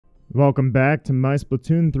Welcome back to my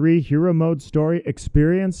Splatoon 3 Hero Mode Story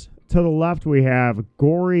Experience. To the left we have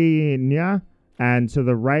Gorinya, and to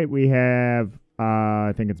the right we have,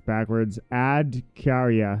 I think it's backwards,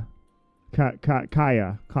 Kaya.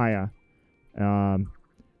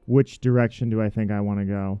 Which direction do I think I want to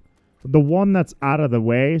go? The one that's out of the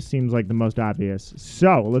way seems like the most obvious.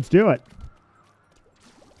 So, let's do it.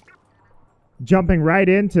 Jumping right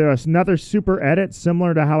into another super edit,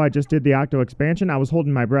 similar to how I just did the Octo Expansion. I was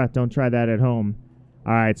holding my breath. Don't try that at home.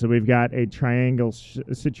 All right, so we've got a triangle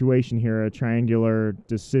situation here, a triangular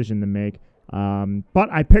decision to make.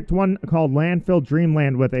 But I picked one called Landfill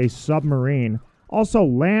Dreamland with a submarine. Also,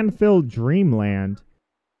 Landfill Dreamland.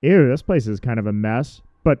 Ew, this place is kind of a mess.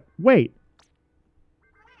 But wait.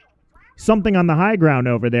 Something on the high ground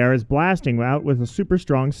over there is blasting out with a super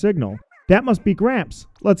strong signal. That must be Gramps.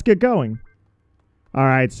 Let's get going.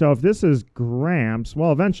 Alright, so if this is Gramps,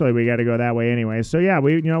 well, eventually we gotta go that way anyway. So yeah,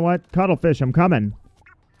 you know what? Cuttlefish, I'm coming.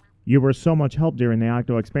 You were so much help during the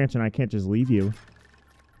Octo Expansion, I can't just leave you.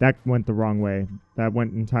 That went the wrong way. That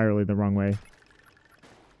went entirely the wrong way.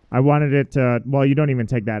 I wanted it to, well, you don't even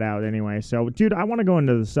take that out anyway. So, dude, I want to go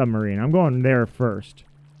into the submarine. I'm going there first.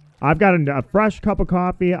 I've got a fresh cup of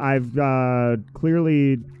coffee. I've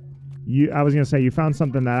clearly, I was going to say you found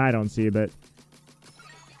something that I don't see, but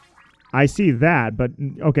I see that, but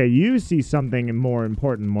okay, you see something more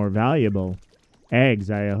important, more valuable.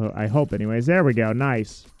 Eggs, I hope anyways. There we go,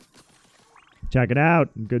 nice. Check it out,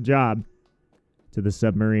 good job. To the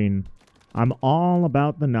submarine. I'm all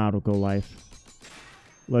about the nautical life.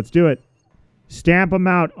 Let's do it. Stamp them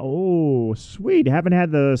out. Oh, sweet, haven't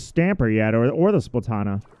had the stamper yet, or the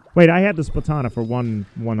Splatana. Wait, I had the Splatana for one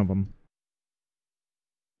of them.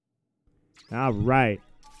 All right.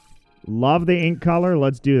 Love the ink color.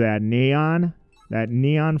 Let's do that. Neon. That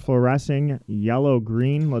neon fluorescing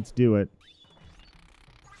yellow-green. Let's do it.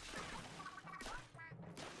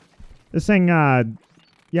 This thing, yeah,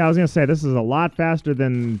 I was going to say, this is a lot faster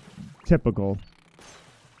than typical.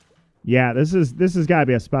 Yeah, this has got to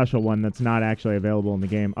be a special one that's not actually available in the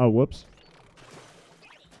game. Oh, whoops.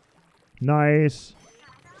 Nice.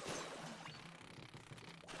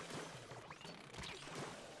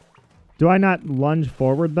 Do I not lunge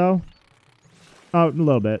forward, though? Oh, a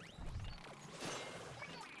little bit.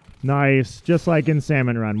 Nice. Just like in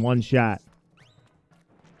Salmon Run. One shot.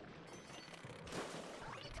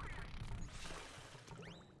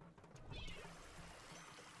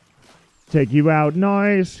 Take you out.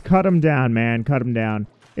 Nice. Cut him down, man. Cut him down.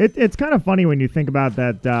 It's kind of funny when you think about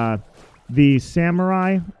that, the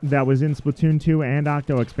Samurai that was in Splatoon 2 and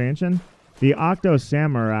Octo Expansion. The Octo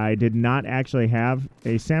Samurai did not actually have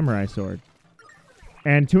a samurai sword.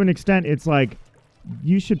 And to an extent, it's like,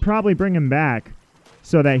 you should probably bring him back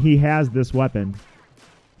so that he has this weapon.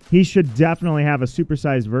 He should definitely have a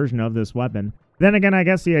supersized version of this weapon. Then again, I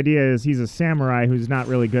guess the idea is he's a samurai who's not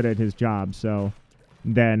really good at his job, so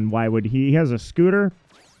then why would he has a scooter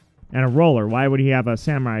and a roller. Why would he have a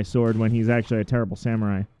samurai sword when he's actually a terrible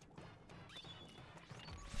samurai?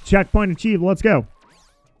 Checkpoint achieved. Let's go.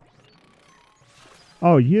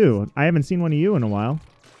 Oh, you. I haven't seen one of you in a while.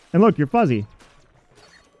 And look, you're fuzzy.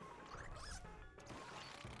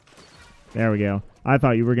 There we go. I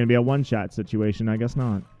thought you were going to be a one-shot situation. I guess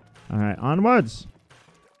not. All right, onwards.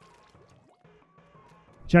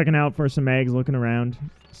 Checking out for some eggs, looking around.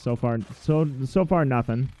 So far,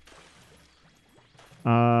 nothing.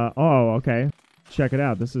 Oh, okay. Check it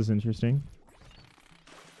out. This is interesting.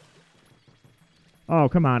 Oh,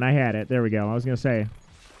 come on. I had it. There we go. I was going to say,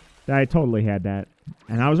 I totally had that.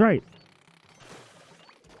 And I was right.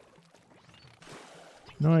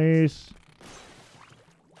 Nice.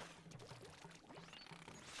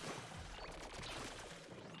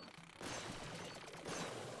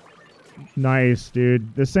 Nice,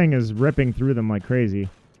 dude. This thing is ripping through them like crazy.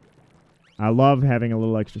 I love having a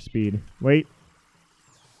little extra speed. Wait.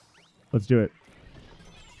 Let's do it.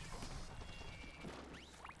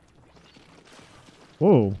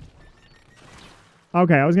 Whoa.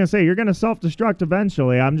 Okay, I was going to say, you're going to self-destruct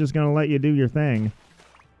eventually. I'm just going to let you do your thing.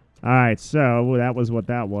 Alright, so that was what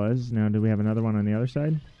that was. Now, do we have another one on the other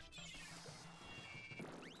side?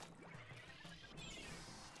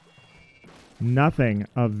 Nothing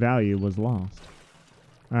of value was lost.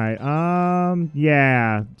 Alright,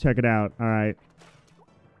 yeah, check it out. Alright.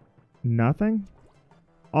 Nothing?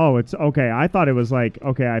 Oh, it's, okay, I thought it was like,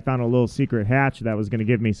 okay, I found a little secret hatch that was going to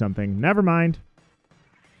give me something. Never mind.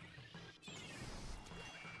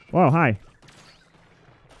 Whoa, hi.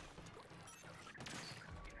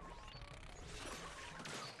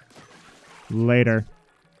 Later.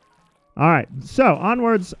 Alright, so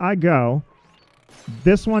onwards I go.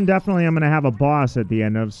 This one definitely I'm going to have a boss at the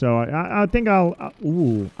end of, so I think I'll...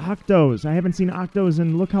 ooh, Octos. I haven't seen Octos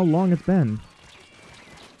and look how long it's been.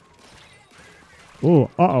 Ooh,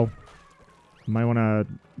 uh-oh. Might want to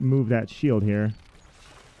move that shield here.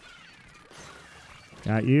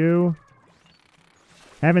 Got you.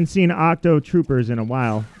 Haven't seen Octo Troopers in a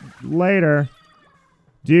while. Later.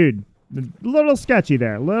 Dude, a little sketchy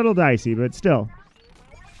there. A little dicey, but still.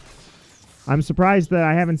 I'm surprised that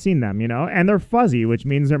I haven't seen them, you know? And they're fuzzy, which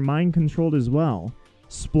means they're mind-controlled as well.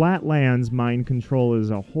 Splatlands mind control is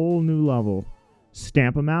a whole new level.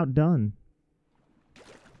 Stamp them out, done.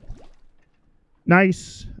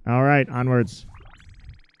 Nice. All right, onwards.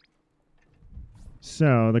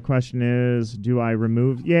 So, the question is, do I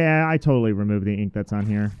remove... Yeah, I totally remove the ink that's on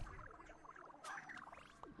here.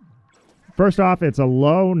 First off, it's a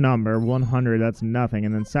low number, 100, that's nothing.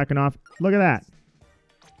 And then second off, look at that.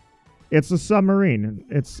 It's a submarine.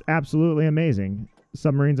 It's absolutely amazing.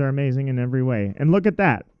 Submarines are amazing in every way. And look at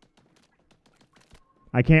that.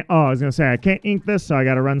 I can't... Oh, I was going to say, I can't ink this, so I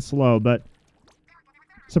got to run slow, but...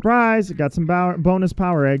 Surprise! Got some bonus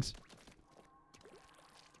power eggs.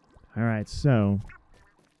 Alright, so...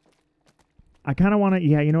 I kind of want to...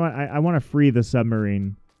 Yeah, you know what? I want to free the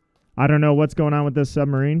submarine. I don't know what's going on with this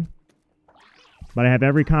submarine. But I have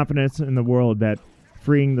every confidence in the world that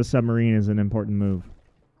freeing the submarine is an important move.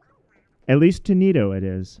 At least to Nido it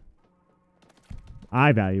is.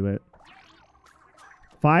 I value it.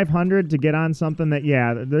 500 to get on something that...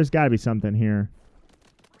 Yeah, there's got to be something here.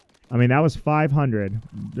 I mean, that was 500.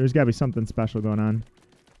 There's got to be something special going on.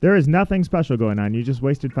 There is nothing special going on. You just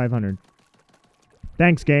wasted 500.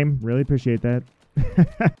 Thanks, game. Really appreciate that.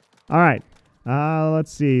 All right.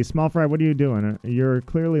 Let's see. Small Fry, what are you doing? You're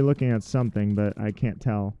clearly looking at something, but I can't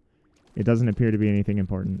tell. It doesn't appear to be anything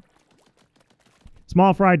important.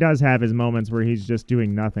 Small Fry does have his moments where he's just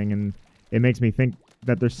doing nothing, and it makes me think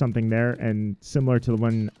that there's something there, and similar to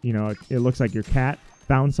when, you know, it looks like your cat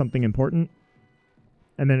found something important,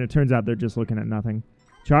 and then it turns out they're just looking at nothing.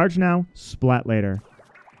 Charge now, splat later.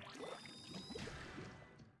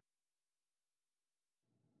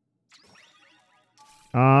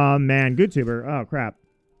 Oh, man, GoodTuber. Oh, crap.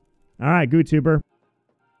 All right, GoodTuber.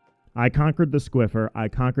 I conquered the Squiffer, I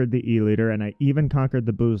conquered the E-Leader, and I even conquered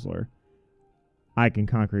the Boozler. I can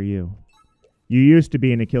conquer you. You used to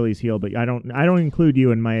be an Achilles heel, but I don't include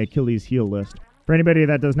you in my Achilles heel list. For anybody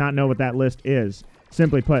that does not know what that list is,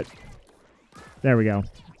 simply put, there we go.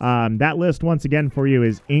 That list, once again, for you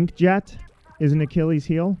is Inkjet is an Achilles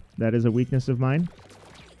heel. That is a weakness of mine.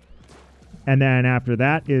 And then after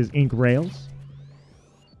that is Ink Rails.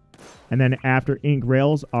 And then after Ink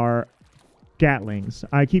Rails are Gatlings.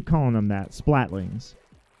 I keep calling them that. Splatlings.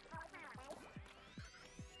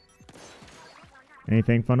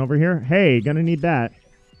 Anything fun over here? Hey, gonna need that.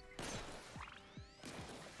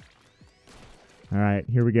 Alright,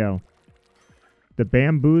 here we go. The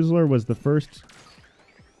Bamboozler was the first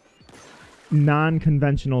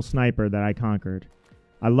non-conventional sniper that I conquered.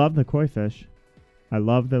 I love the koi fish. I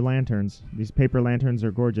love the lanterns. These paper lanterns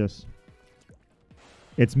are gorgeous.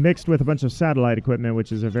 It's mixed with a bunch of satellite equipment,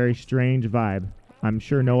 which is a very strange vibe. I'm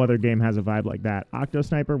sure no other game has a vibe like that. Octo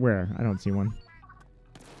Sniper, where? I don't see one.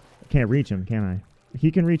 I can't reach him, can I? He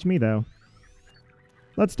can reach me, though.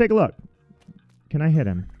 Let's take a look. Can I hit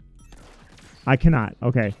him? I cannot.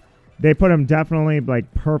 Okay. They put him definitely,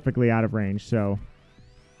 like, perfectly out of range, so...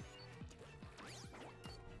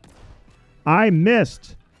 I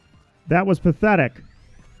missed! That was pathetic.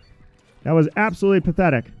 That was absolutely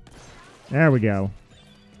pathetic. There we go.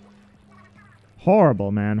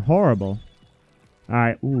 Horrible, man. Horrible.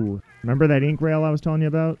 Alright, ooh. Remember that ink rail I was telling you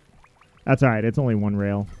about? That's alright. It's only one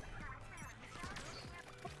rail.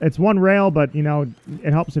 It's one rail, but, you know,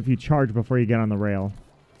 it helps if you charge before you get on the rail.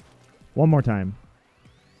 One more time.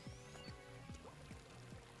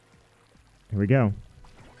 Here we go.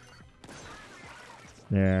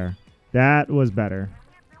 There. That was better.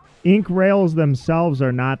 Ink rails themselves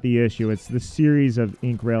are not the issue. It's the series of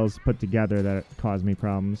ink rails put together that cause me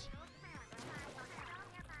problems.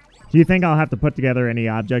 Do you think I'll have to put together any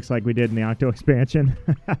objects like we did in the Octo Expansion?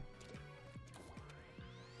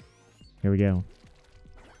 Here we go.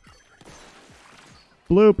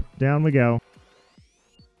 Bloop. Down we go.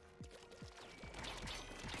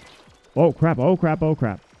 Oh, crap. Oh, crap. Oh,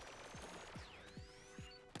 crap.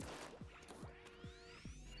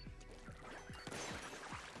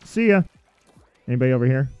 See ya. Anybody over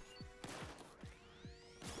here?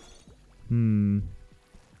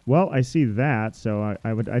 Well, I see that, so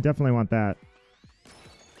I definitely want that.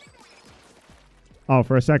 Oh,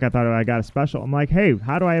 for a sec I thought I got a special. I'm like, hey,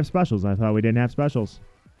 how do I have specials? I thought we didn't have specials.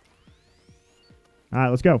 All right,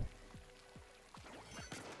 let's go.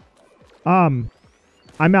 I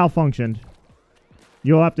malfunctioned.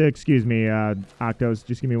 You'll have to excuse me, Octos.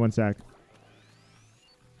 Just give me 1 sec.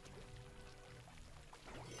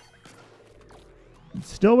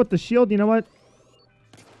 Still with the shield, you know what?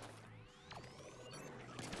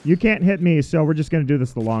 You can't hit me, so we're just going to do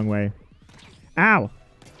this the long way. Ow!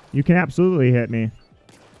 You can absolutely hit me.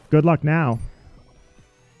 Good luck now.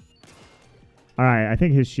 Alright, I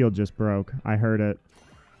think his shield just broke. I heard it.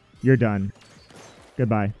 You're done.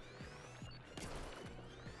 Goodbye.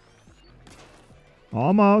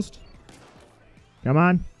 Almost. Come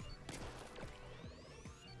on.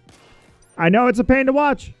 I know it's a pain to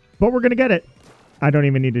watch, but we're going to get it. I don't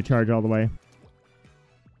even need to charge all the way.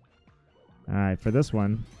 Alright, for this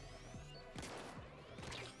one.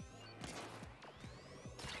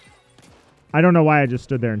 I don't know why I just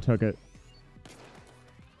stood there and took it.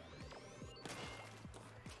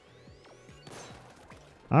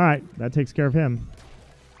 Alright, that takes care of him.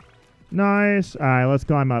 Nice. Alright, let's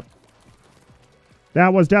climb up.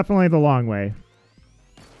 That was definitely the long way.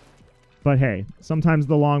 But hey, sometimes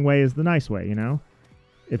the long way is the nice way, you know?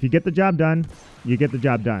 If you get the job done, you get the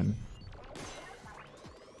job done.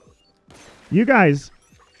 You guys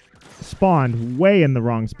spawned way in the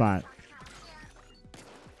wrong spot.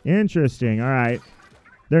 Interesting. All right.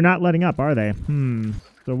 They're not letting up, are they?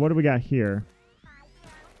 So what do we got here?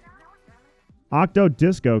 Octo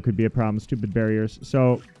Disco could be a problem. Stupid barriers.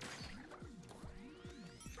 So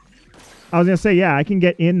I was going to say, yeah, I can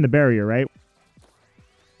get in the barrier, right?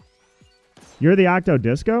 You're the Octo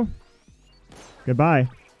Disco? Goodbye.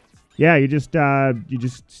 Yeah, you just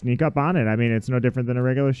sneak up on it. I mean, it's no different than a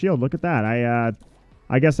regular shield. Look at that.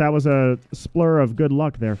 I guess that was a splur of good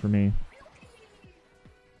luck there for me.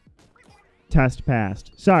 Test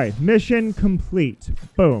passed. Sorry, mission complete.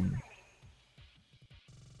 Boom.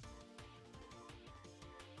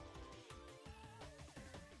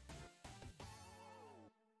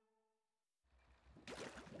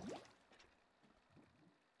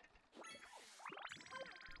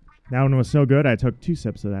 That one was so good, I took 2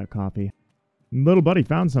 sips of that coffee. Little buddy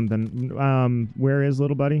found something. Where is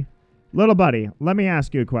little buddy? Little buddy, let me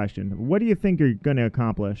ask you a question. What do you think you're going to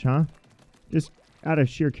accomplish, huh? Just out of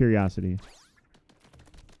sheer curiosity.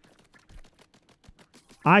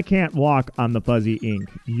 I can't walk on the fuzzy ink.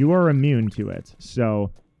 You are immune to it.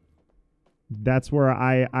 So that's where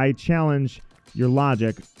I challenge your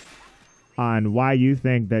logic on why you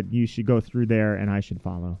think that you should go through there and I should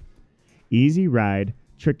follow. Easy ride.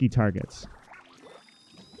 Tricky targets.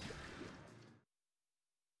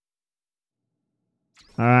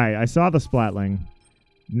 Alright, I saw the Splatling.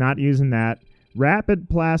 Not using that. Rapid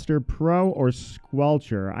Plaster Pro or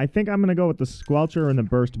Squelcher? I think I'm going to go with the Squelcher and the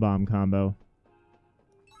Burst Bomb combo.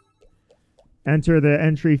 Enter the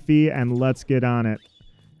entry fee and let's get on it.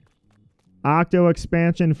 Octo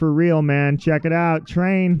Expansion for real, man. Check it out.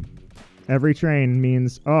 Train. Every train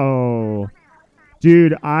means... Oh...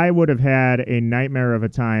 Dude, I would have had a nightmare of a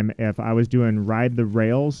time if I was doing Ride the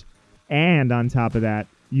Rails and on top of that,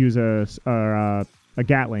 use a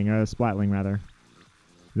Gatling, a Splatling rather.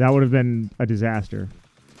 That would have been a disaster.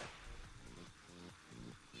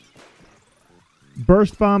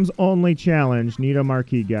 Burst Bombs only challenge. Nido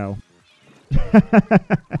Marquis go.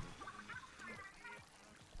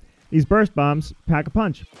 These Burst Bombs pack a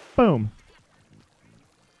punch. Boom.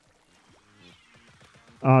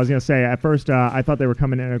 I was going to say, at first, I thought they were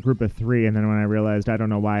coming in a group of 3, and then when I realized, I don't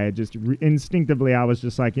know why, I just instinctively, I was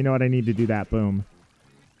just like, you know what, I need to do that. Boom.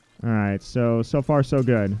 All right, so far, so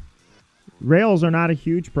good. Rails are not a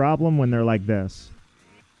huge problem when they're like this.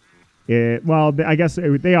 Well, I guess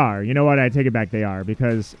they are. You know what, I take it back, they are,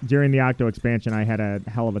 because during the Octo Expansion, I had a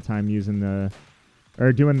hell of a time using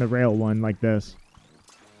doing the rail one like this.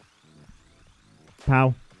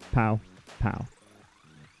 Pow, pow, pow.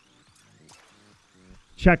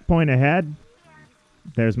 Checkpoint ahead.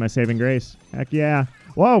 There's my saving grace. Heck yeah.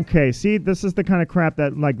 Well, okay, see, this is the kind of crap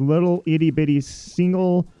that, like, little itty-bitty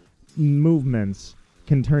single movements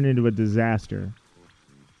can turn into a disaster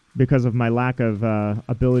because of my lack of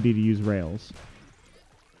ability to use rails.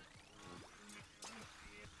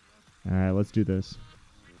 All right, let's do this.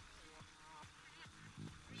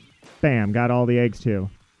 Bam, got all the eggs, too.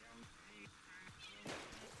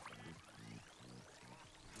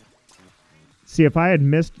 See, if I had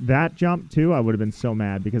missed that jump, too, I would have been so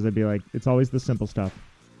mad because I'd be like, it's always the simple stuff.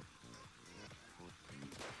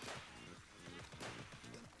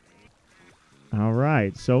 All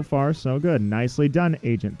right. So far, so good. Nicely done,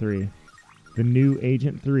 Agent 3. The new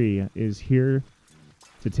Agent 3 is here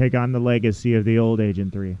to take on the legacy of the old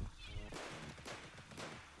Agent 3.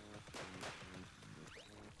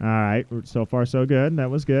 All right, so far so good. That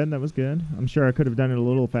was good. That was good. I'm sure I could have done it a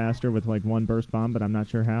little faster with like one burst bomb, but I'm not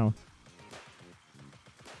sure how.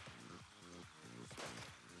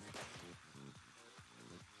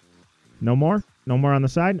 No more? No more on the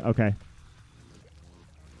side? Okay.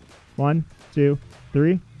 1, 2,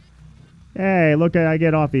 3. Hey, look, I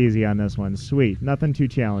get off easy on this one. Sweet. Nothing too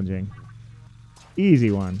challenging. Easy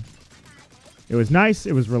one. It was nice.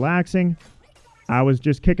 It was relaxing. I was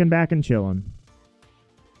just kicking back and chilling.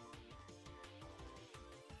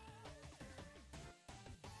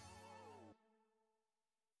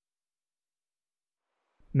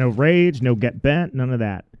 No rage, no get bent, none of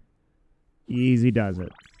that. Easy does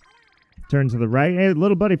it. Turn to the right. Hey,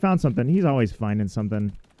 little buddy found something. He's always finding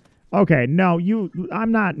something. Okay, no,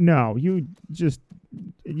 I'm not, no. You just,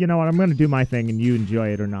 you know what, I'm going to do my thing and you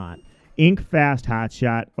enjoy it or not. Ink fast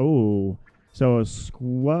hotshot. Oh, so a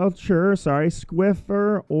squelcher, sorry,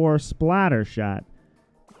 squiffer or splatter shot.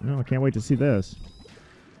 Oh, I can't wait to see this.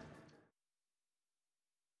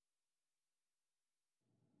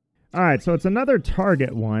 All right, so it's another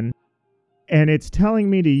target one, and it's telling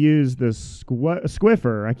me to use the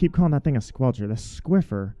squiffer. I keep calling that thing a squelcher. The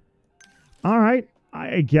squiffer. All right,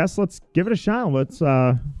 I guess let's give it a shot. Let's,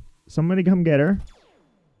 somebody come get her.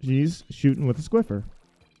 She's shooting with a squiffer.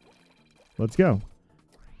 Let's go.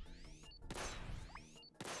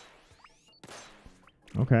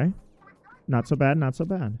 Okay. Not so bad, not so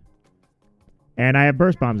bad. And I have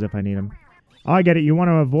burst bombs if I need them. Oh, I get it. You want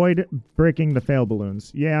to avoid breaking the fail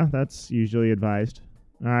balloons. Yeah, that's usually advised.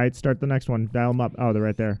 All right, start the next one. Dial them up. Oh, they're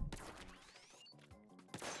right there.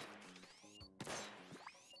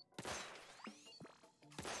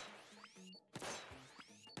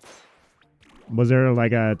 Was there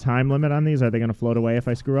like a time limit on these? Are they going to float away if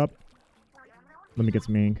I screw up? Let me get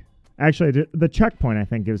some ink. Actually, the checkpoint, I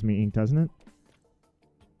think, gives me ink, doesn't it?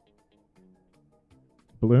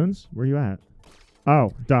 Balloons? Where you at?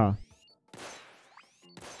 Oh, duh.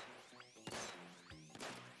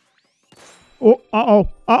 Oh, uh-oh,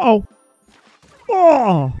 uh-oh.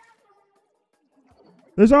 Oh!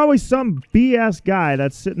 There's always some BS guy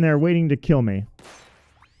that's sitting there waiting to kill me.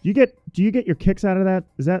 Do you get your kicks out of that?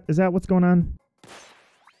 Is that what's going on?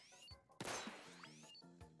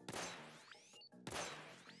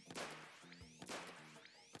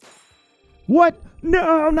 What?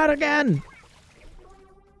 No, not again!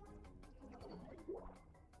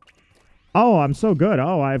 Oh, I'm so good.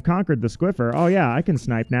 Oh, I've conquered the squiffer. Oh, yeah, I can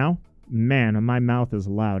snipe now. Man, my mouth is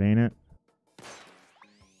loud, ain't it?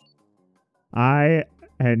 I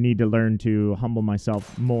need to learn to humble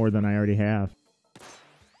myself more than I already have.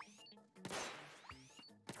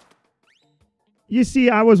 You see,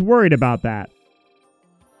 I was worried about that.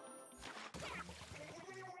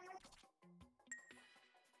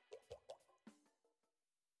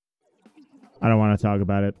 I don't want to talk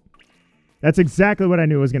about it. That's exactly what I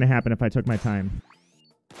knew was going to happen if I took my time.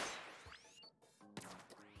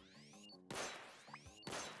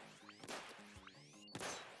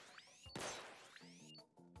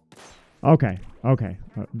 Okay, okay.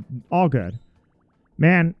 All good.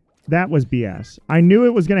 Man, that was BS. I knew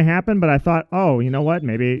it was going to happen, but I thought, oh, you know what?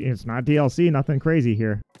 Maybe it's not DLC, nothing crazy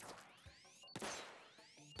here.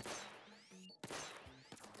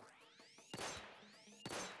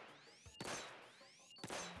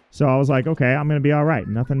 So I was like, okay, I'm going to be all right.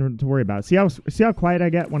 Nothing to worry about. See how quiet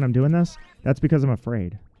I get when I'm doing this? That's because I'm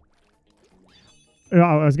afraid. Oh,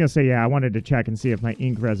 I was going to say, yeah, I wanted to check and see if my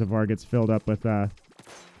ink reservoir gets filled up with...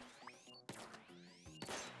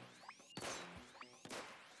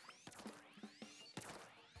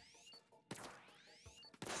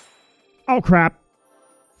 Oh, crap.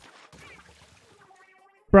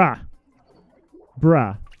 Bruh.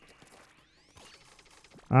 Bruh.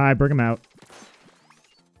 All right, bring him out.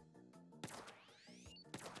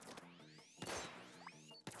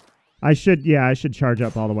 I should charge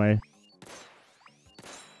up all the way.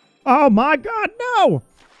 Oh my god, no!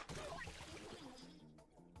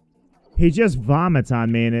 He just vomits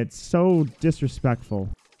on me and it's so disrespectful.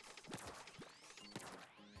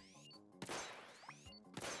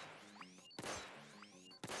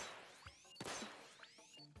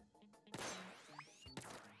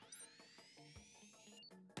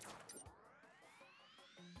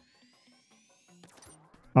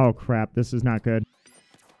 Oh crap, this is not good.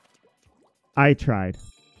 I tried.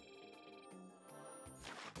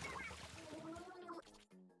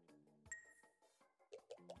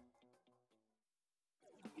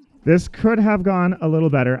 This could have gone a little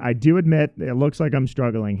better. I do admit it looks like I'm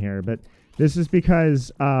struggling here, but this is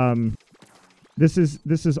because this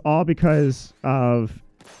is all because of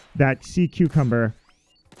that sea cucumber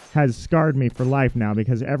has scarred me for life now,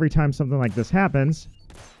 because every time something like this happens,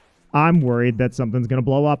 I'm worried that something's going to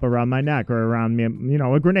blow up around my neck or around me, you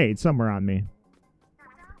know, a grenade somewhere on me.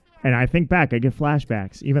 And I think back, I get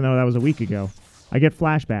flashbacks, even though that was a week ago. I get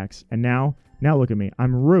flashbacks, and now look at me.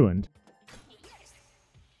 I'm ruined.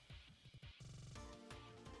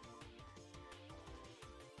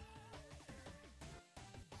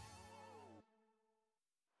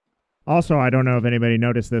 Also, I don't know if anybody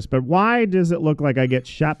noticed this, but why does it look like I get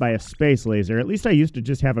shot by a space laser? At least I used to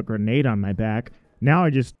just have a grenade on my back. Now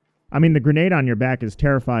I mean, the grenade on your back is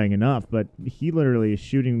terrifying enough, but he literally is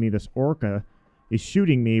shooting me, this orca is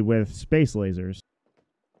shooting me with space lasers.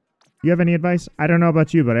 You have any advice? I don't know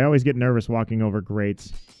about you, but I always get nervous walking over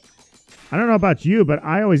grates. I don't know about you, but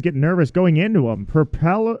I always get nervous going into them.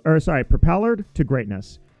 Propellered to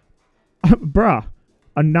greatness. Bruh.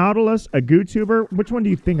 A Nautilus, a GooTuber? Which one do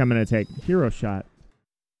you think I'm going to take? Hero shot.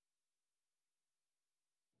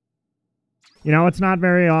 You know, it's not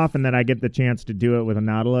very often that I get the chance to do it with a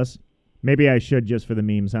Nautilus. Maybe I should just for the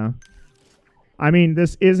memes, huh? I mean,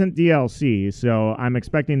 this isn't DLC, so I'm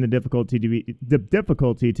expecting the difficulty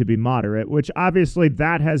to be moderate, which obviously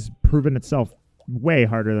that has proven itself way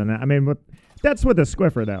harder than that. I mean, that's with a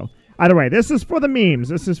squiffer, though. Either way, this is for the memes.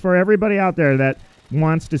 This is for everybody out there that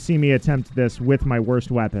wants to see me attempt this with my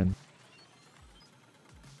worst weapon.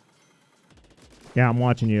 Yeah, I'm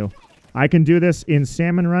watching you. I can do this in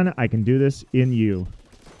Salmon Run. I can do this in you.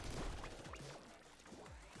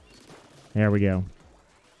 There we go.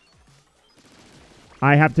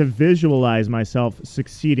 I have to visualize myself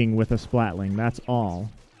succeeding with a Splatling. That's all.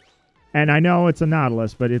 And I know it's a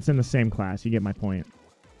Nautilus, but it's in the same class. You get my point.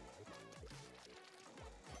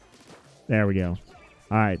 There we go.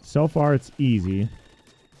 All right, so far it's easy.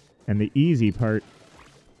 And the easy part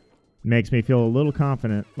makes me feel a little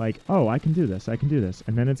confident, like, oh, I can do this, I can do this.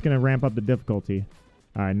 And then it's going to ramp up the difficulty.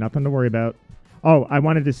 All right, nothing to worry about. Oh, I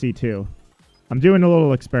wanted to see, too. I'm doing a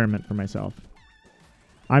little experiment for myself.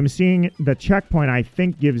 I'm seeing the checkpoint, I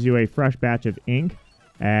think, gives you a fresh batch of ink,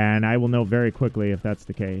 and I will know very quickly if that's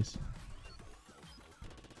the case.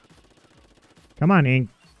 Come on, ink.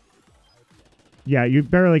 Yeah, you've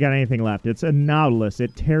barely got anything left. It's a Nautilus.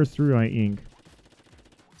 It tears through my ink.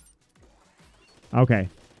 Okay,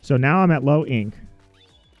 so now I'm at low ink.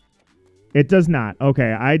 It does not.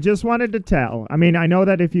 Okay, I just wanted to tell. I mean, I know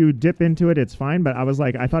that if you dip into it, it's fine, but I was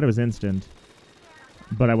like, I thought it was instant.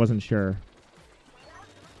 But I wasn't sure.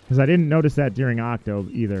 Because I didn't notice that during Octo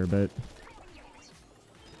either, but...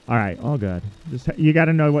 Alright, all good. Just you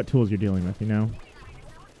gotta know what tools you're dealing with, you know?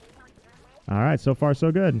 Alright, so far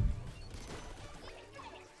so good.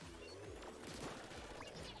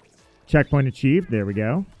 Checkpoint achieved. There we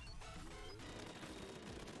go.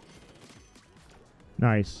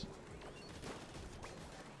 Nice.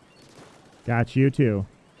 Got you, too.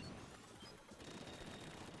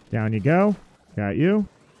 Down you go. Got you.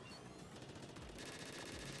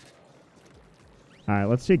 Alright,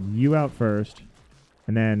 let's take you out first.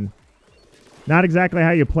 And then... Not exactly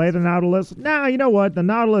how you play the Nautilus. Nah, you know what? The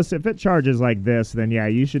Nautilus, if it charges like this, then yeah,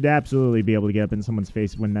 you should absolutely be able to get up in someone's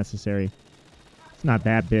face when necessary. It's not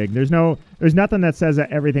that big. There's nothing that says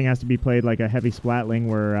that everything has to be played like a heavy Splatling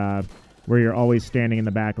where you're always standing in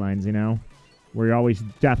the back lines, you know? Where you're always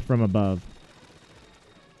death from above.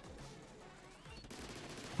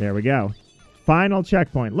 There we go. Final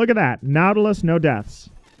checkpoint. Look at that. Nautilus, no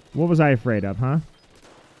deaths. What was I afraid of, huh?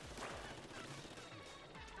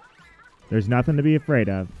 There's nothing to be afraid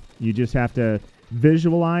of. You just have to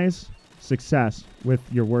visualize success with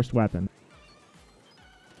your worst weapon.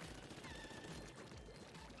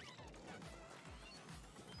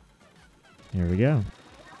 Here we go.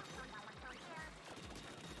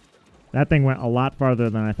 That thing went a lot farther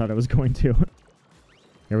than I thought it was going to.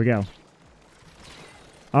 Here we go.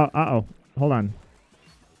 Uh-oh. Hold on.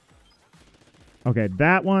 Okay,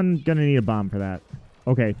 that one, gonna need a bomb for that.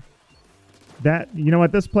 Okay. You know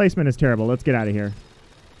what? This placement is terrible. Let's get out of here.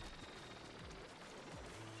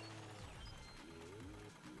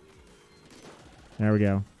 There we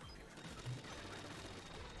go.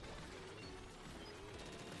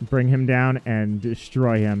 Bring him down and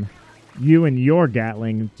destroy him. You and your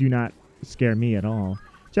Gatling do not scare me at all.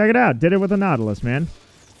 Check it out. Did it with a Nautilus, man.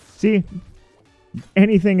 See?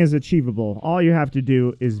 Anything is achievable. All you have to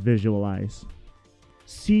do is visualize.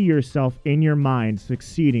 See yourself in your mind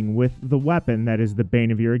succeeding with the weapon that is the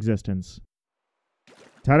bane of your existence.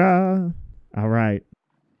 Ta-da! All right.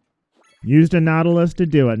 Used a Nautilus to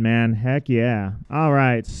do it, man. Heck yeah. All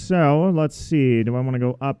right, so let's see. Do I want to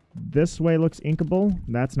go up this way? Looks inkable.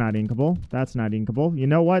 That's not inkable. That's not inkable. You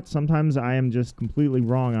know what? Sometimes I am just completely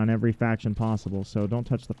wrong on every faction possible, so don't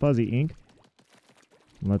touch the fuzzy ink.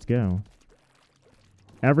 Let's go.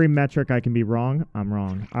 Every metric I can be wrong, I'm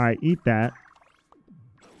wrong. All right, eat that.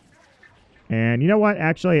 And you know what?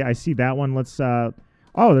 Actually, I see that one. Let's, oh,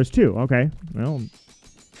 there's two. Okay. Well,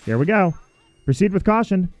 here we go. Proceed with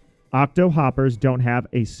caution. Octohoppers don't have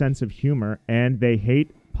a sense of humor, and they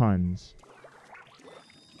hate puns.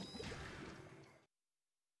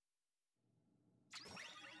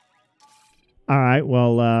 All right,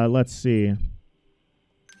 well, let's see.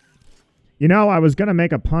 You know, I was going to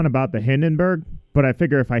make a pun about the Hindenburg, but I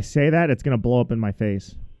figure if I say that, it's going to blow up in my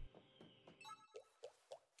face.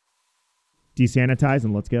 Desanitize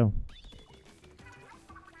and let's go.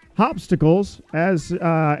 Hopsticles, as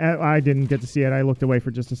I didn't get to see it. I looked away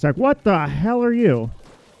for just a sec. What the hell are you?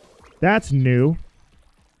 That's new.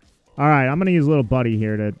 All right, I'm going to use little buddy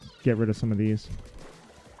here to get rid of some of these.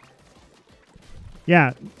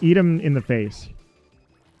 Yeah, eat them in the face.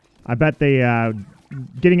 I bet they,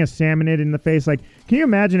 getting a salmonid in the face, like, can you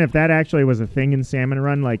imagine if that actually was a thing in Salmon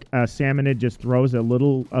Run? Like, a salmonid just throws a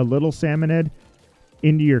little salmonid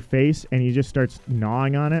into your face and he just starts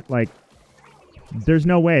gnawing on it? Like, there's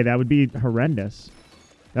no way. That would be horrendous.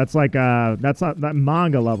 That's like, that's not that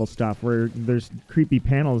manga level stuff where there's creepy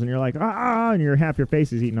panels and you're like, ah, and half your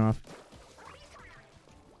face is eaten off.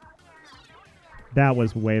 That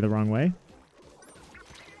was way the wrong way.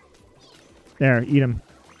 There, eat him.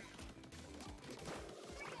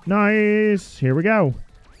 Nice. Here we go.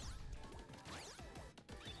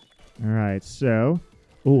 All right, so.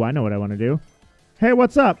 Ooh, I know what I want to do. Hey,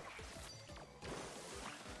 what's up?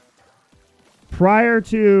 Prior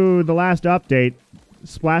to the last update,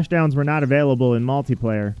 splashdowns were not available in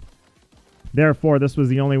multiplayer. Therefore, this was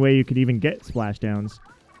the only way you could even get splashdowns.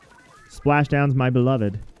 Splashdowns, my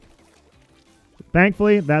beloved.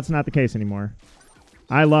 Thankfully, that's not the case anymore.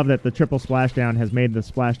 I love that the triple splashdown has made the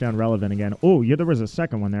splashdown relevant again. Oh, yeah, there was a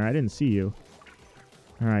second one there. I didn't see you.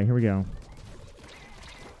 All right, here we go.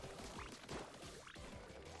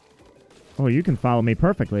 Oh, you can follow me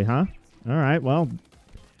perfectly, huh? All right, well,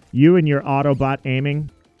 you and your Autobot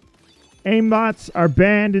aiming. Aimbots are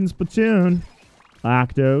banned in Splatoon.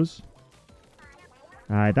 Octos.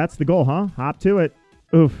 All right, that's the goal, huh? Hop to it.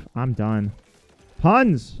 Oof, I'm done.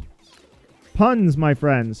 Puns. Puns, my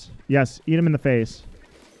friends. Yes, eat them in the face.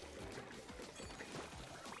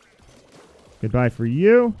 Goodbye for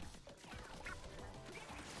you.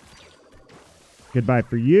 Goodbye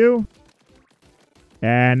for you.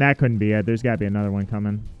 And that couldn't be it. There's got to be another one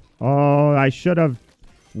coming. Oh, I should have.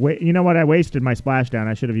 You know what? I wasted my splashdown.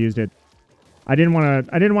 I should have used it. I didn't want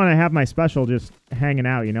to have my special just hanging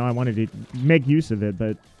out. You know, I wanted to make use of it,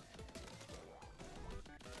 but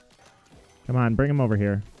come on, bring him over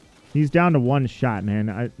here. He's down to one shot,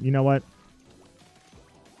 man. You know what?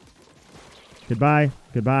 Goodbye.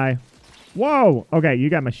 Goodbye. Whoa! Okay, you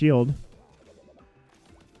got my shield.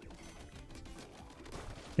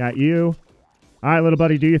 Got you. All right, little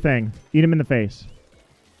buddy, do your thing. Eat him in the face.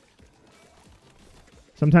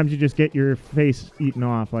 Sometimes you just get your face eaten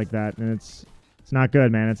off like that, and it's not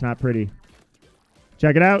good, man. It's not pretty.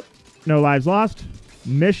 Check it out. No lives lost.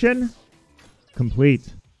 Mission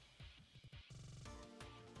complete.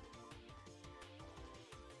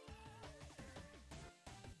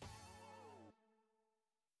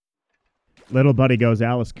 Little buddy goes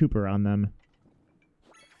Alice Cooper on them.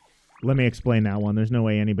 Let me explain that one. There's no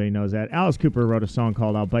way anybody knows that. Alice Cooper wrote a song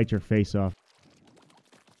called I'll Bite Your Face Off.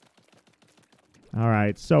 All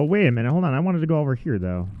right, so wait a minute. Hold on. I wanted to go over here,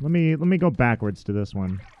 though. Let me go backwards to this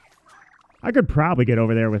one. I could probably get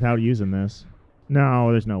over there without using this.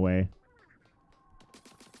 No, there's no way.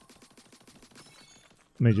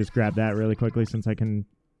 Let me just grab that really quickly since I can...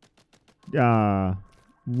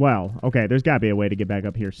 Well, okay, there's got to be a way to get back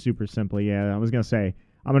up here super simply. Yeah, I was going to say,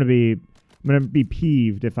 I'm going to be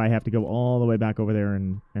peeved if I have to go all the way back over there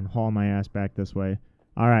and haul my ass back this way.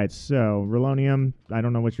 All right, so, Relonium, I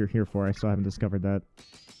don't know what you're here for. I still haven't discovered that.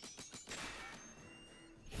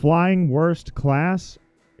 Flying worst class?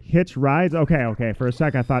 Hitch rides? Okay. For a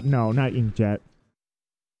sec, I thought, no, not Inkjet.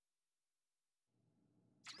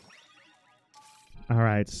 All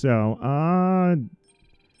right, so,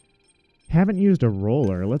 haven't used a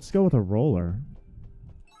roller. Let's go with a roller.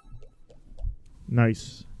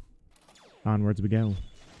 Nice. Onwards we go.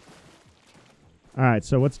 All right,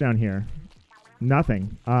 so what's down here?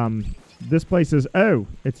 Nothing. This place is... Oh,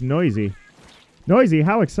 it's noisy. Noisy,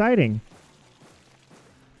 how exciting.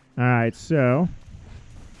 All right, so...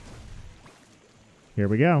 Here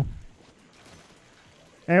we go.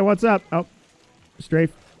 Hey, what's up? Oh,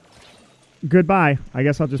 strafe. Goodbye. I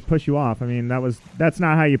guess I'll just push you off. I mean, that's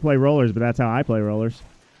not how you play rollers, but that's how I play rollers.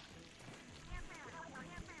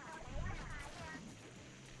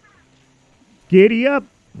 Giddy up.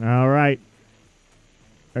 All right.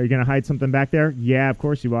 Are you going to hide something back there? Yeah, of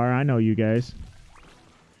course you are. I know you guys.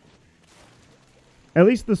 At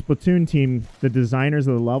least the Splatoon team, the designers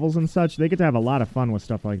of the levels and such, they get to have a lot of fun with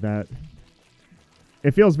stuff like that.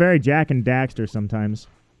 It feels very Jak and Daxter sometimes,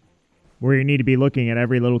 where you need to be looking at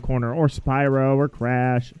every little corner, or Spyro, or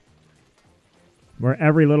Crash, where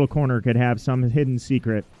every little corner could have some hidden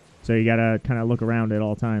secret, so you gotta kind of look around at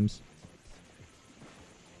all times.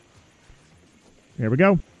 Here we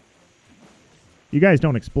go. You guys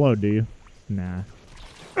don't explode, do you? Nah.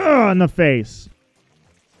 Ugh, in the face.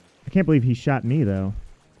 I can't believe he shot me, though.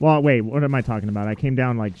 Well, wait, what am I talking about? I came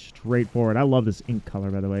down, like, straight forward. I love this ink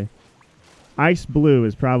color, by the way. Ice blue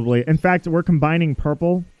is probably... In fact, we're combining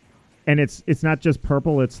purple, and it's not just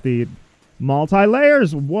purple, it's the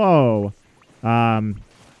multi-layers. Whoa.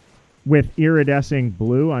 With iridescent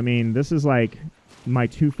blue. I mean, this is, like, my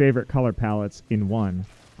 2 favorite color palettes in one.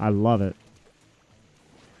 I love it.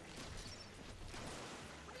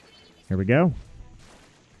 Here we go.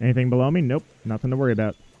 Anything below me? Nope. Nothing to worry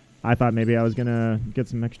about. I thought maybe I was going to get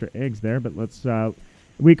some extra eggs there, but let's...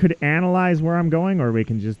 we could analyze where I'm going, or we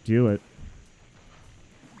can just do it.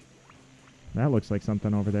 That looks like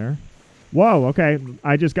something over there. Whoa, okay.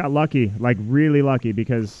 I just got lucky. Like, really lucky,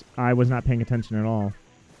 because I was not paying attention at all.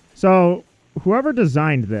 So, whoever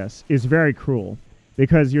designed this is very cruel,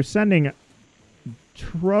 because you're sending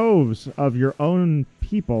troves of your own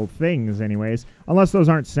people, things anyways, unless those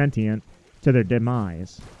aren't sentient, to their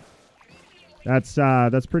demise.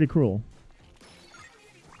 That's pretty cruel.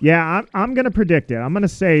 Yeah, I'm going to predict it. I'm going to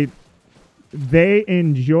say they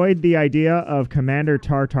enjoyed the idea of Commander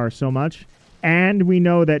Tartar so much, and we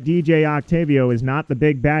know that DJ Octavio is not the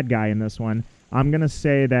big bad guy in this one. I'm going to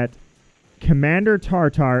say that Commander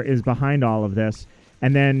Tartar is behind all of this,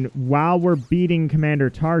 and then while we're beating Commander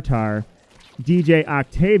Tartar, DJ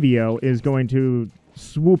Octavio is going to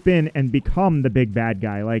swoop in and become the big bad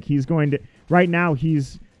guy. Like, he's going to... Right now, he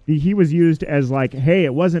was used as like, hey,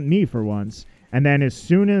 it wasn't me for once. And then as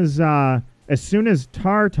soon as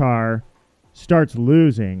Tartar starts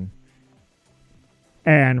losing,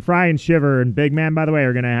 and Fry and Shiver and Big Man, by the way,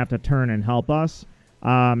 are going to have to turn and help us.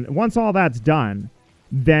 Once all that's done,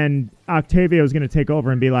 then Octavio is going to take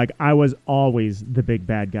over and be like, I was always the big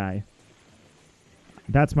bad guy.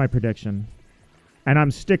 That's my prediction. And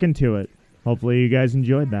I'm sticking to it. Hopefully you guys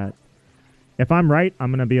enjoyed that. If I'm right,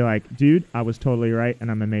 I'm going to be like, dude, I was totally right,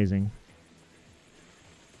 and I'm amazing.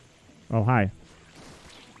 Oh, hi.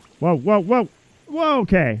 Whoa, whoa, whoa. Whoa,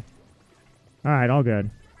 okay. All right, all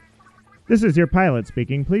good. This is your pilot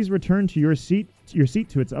speaking. Please return to your seat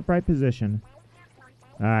to its upright position.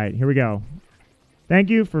 All right, here we go. Thank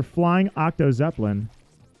you for flying Octo Zeppelin.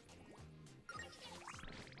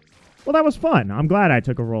 Well, that was fun. I'm glad I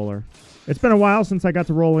took a roller. It's been a while since I got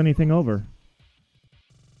to roll anything over.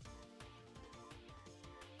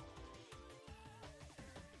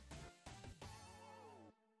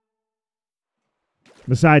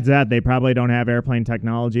 Besides that, they probably don't have airplane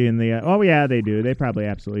technology in the... oh, yeah, they do. They probably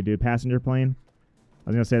absolutely do. Passenger plane? I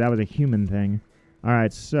was going to say that was a human thing. All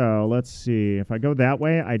right, so let's see. If I go that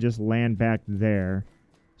way, I just land back there.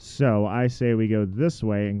 So I say we go this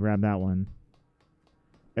way and grab that one.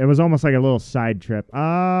 It was almost like a little side trip.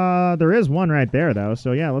 There is one right there, though.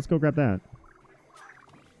 So, yeah, let's go grab that.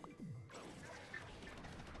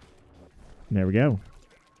 There we go.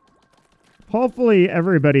 Hopefully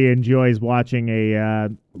everybody enjoys watching a,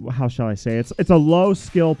 how shall I say, it's a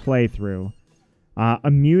low-skill playthrough.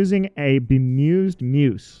 Amusing a bemused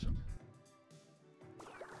Muse.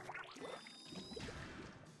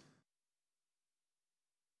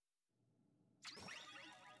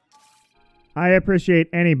 I appreciate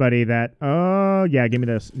anybody that... Oh, yeah, give me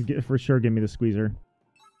this. For sure, give me the squeezer.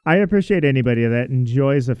 I appreciate anybody that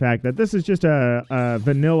enjoys the fact that this is just a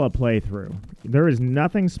vanilla playthrough. There is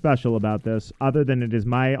nothing special about this other than it is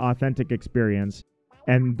my authentic experience.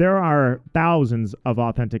 And there are thousands of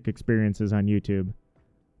authentic experiences on YouTube.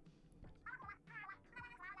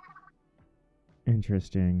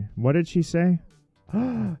 Interesting. What did she say?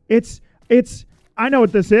 It's... I know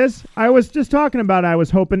what this is. I was just talking about it. I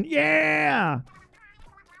was hoping... Yeah!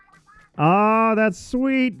 Oh, that's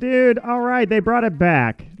sweet, dude. All right, they brought it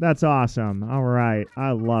back. That's awesome. All right,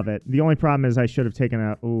 I love it. The only problem is I should have taken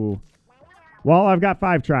a... Ooh. Well, I've got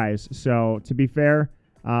 5 tries, so to be fair,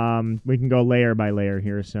 we can go layer by layer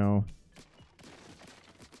here, so...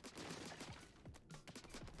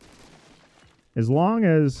 As long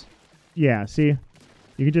as... Yeah, see?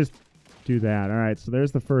 You can just do that. All right, so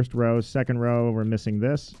there's the first row. Second row, we're missing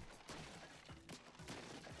this.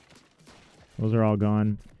 Those are all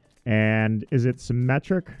gone. And is it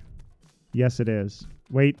symmetric? Yes, it is.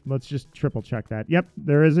 Wait, let's just triple check that. Yep,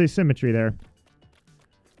 there is a symmetry there.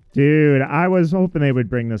 Dude, I was hoping they would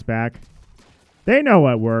bring this back. They know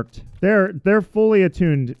what worked. They're fully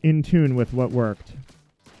in tune with what worked.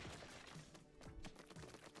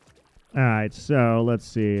 All right, so let's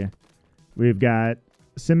see. We've got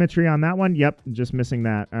symmetry on that one. Yep, just missing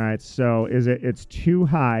that. All right, so it's too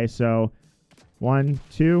high. So 1,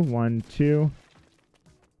 2, 1, 2.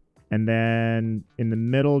 And then in the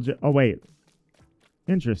middle, oh wait.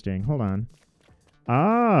 Interesting. Hold on.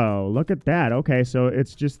 Oh, look at that. Okay, so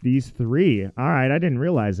it's just these 3. All right, I didn't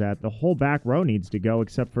realize that. The whole back row needs to go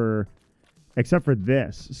except for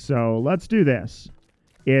this. So let's do this.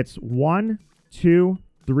 It's 1, 2,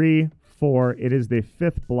 3, 4. It is the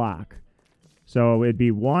 5th block. So it'd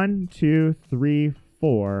be 1, 2, 3,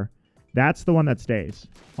 4. That's the one that stays.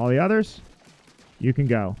 All the others, you can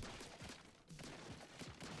go.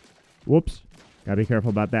 Whoops. Gotta be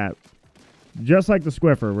careful about that. Just like the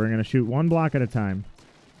Squiffer, we're gonna shoot 1 block at a time.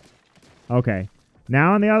 Okay.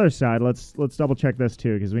 Now on the other side, let's double check this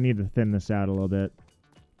too, because we need to thin this out a little bit.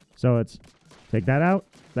 So it's take that out,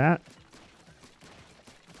 that.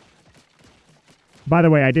 By the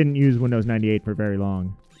way, I didn't use Windows 98 for very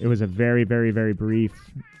long. It was a very, very, very brief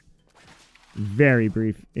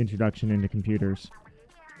introduction into computers.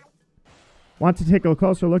 Want to take a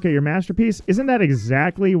closer look at your masterpiece? Isn't that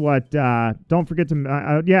exactly what, don't forget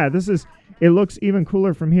to, yeah, this is, it looks even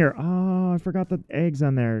cooler from here. Oh, I forgot the eggs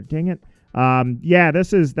on there. Dang it. Yeah,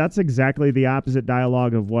 that's exactly the opposite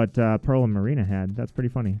dialogue of what Pearl and Marina had. That's pretty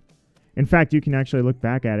funny. In fact, you can actually look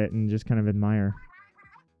back at it and just kind of admire.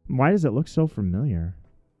 Why does it look so familiar?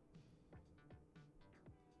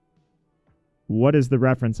 What is the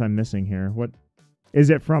reference I'm missing here? What is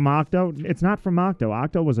it from Octo? It's not from Octo.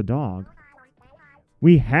 Octo was a dog.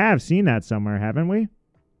 We have seen that somewhere, haven't we?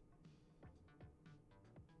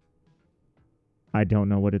 I don't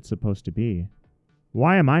know what it's supposed to be.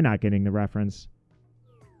 Why am I not getting the reference?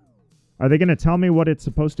 Are they going to tell me what it's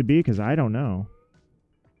supposed to be? Because I don't know.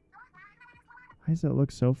 Why does it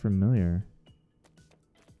look so familiar?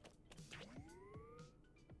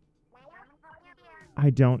 I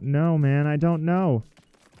don't know, man. I don't know.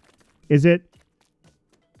 Is it...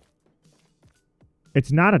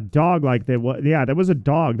 It's not a dog like that. Yeah, there was a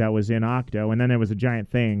dog that was in Octo, and then there was a giant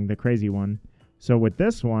thing, the crazy one. So with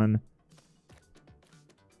this one,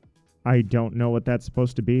 I don't know what that's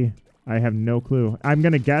supposed to be. I have no clue. I'm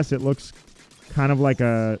going to guess it looks kind of like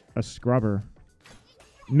a scrubber.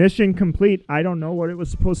 Mission complete. I don't know what it was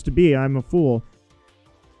supposed to be. I'm a fool.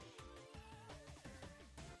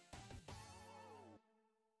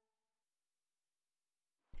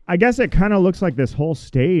 I guess it kind of looks like this whole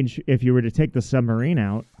stage if you were to take the submarine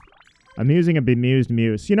out. I'm using a Bemused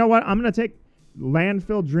Muse. You know what? I'm going to take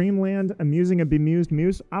Landfill Dreamland. I'm using a Bemused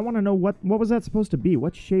Muse. I want to know what was that supposed to be?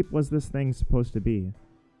 What shape was this thing supposed to be?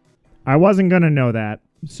 I wasn't going to know that.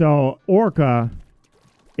 So Orca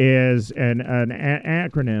is an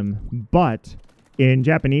acronym, but in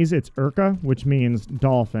Japanese it's Urka, which means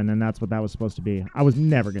dolphin, and that's what that was supposed to be. I was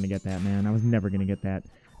never going to get that, man. I was never going to get that.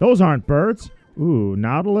 Those aren't birds. Ooh,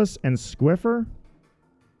 Nautilus and Squiffer?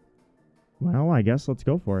 Well, I guess let's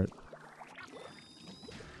go for it.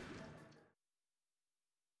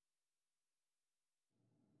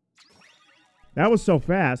 That was so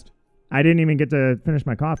fast. I didn't even get to finish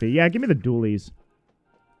my coffee. Yeah, give me the dualies.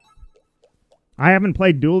 I haven't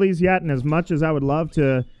played dualies yet, and as much as I would love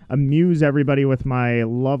to amuse everybody with my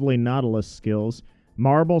lovely Nautilus skills,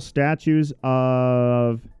 marble statues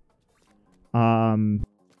of...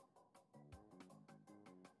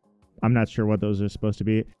 I'm not sure what those are supposed to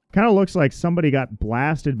be. Kind of looks like somebody got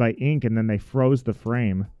blasted by ink and then they froze the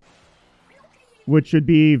frame. Which should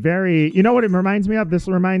be very... You know what it reminds me of? This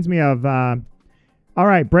reminds me of... all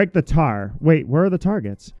right, break the tar. Wait, where are the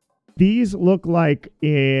targets? These look like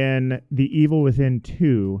in The Evil Within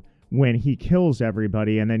 2 when he kills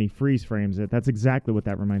everybody and then he freeze frames it. That's exactly what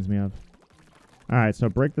that reminds me of. All right, so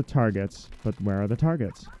break the targets. But where are the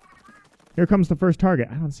targets? Here comes the first target.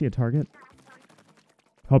 I don't see a target.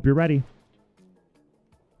 Hope you're ready.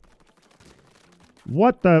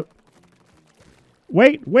 What the...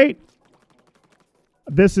 Wait, wait!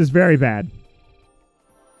 This is very bad.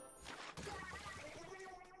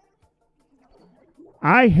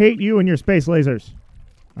 I hate you and your space lasers.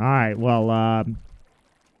 Alright, well,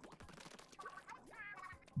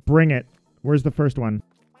 bring it. Where's the first one?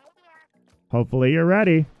 Hopefully you're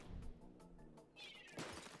ready.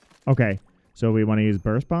 Okay, so we want to use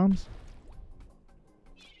burst bombs?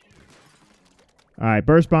 Alright,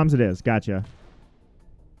 burst bombs it is. Gotcha.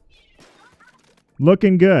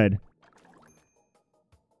 Looking good.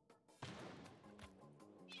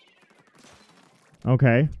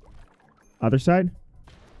 Okay. Other side?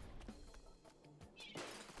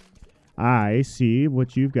 I see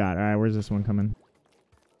what you've got. All right, where's this one coming?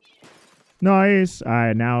 Nice. All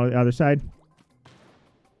right, now the other side.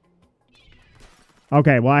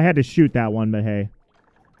 Okay, well, I had to shoot that one, but hey.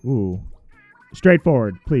 Ooh.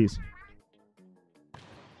 Straightforward, please.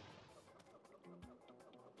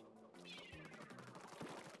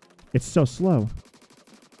 It's so slow.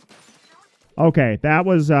 Okay, that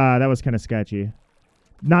was kind of sketchy.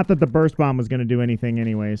 Not that the burst bomb was going to do anything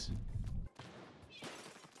anyways.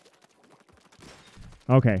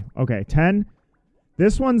 Okay, okay. 10.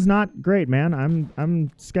 This one's not great, man.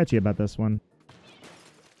 I'm sketchy about this one.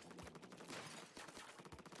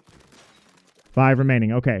 5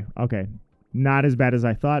 remaining. Okay, okay. Not as bad as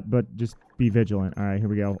I thought, but just be vigilant. All right, here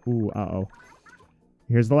we go. Ooh, uh-oh.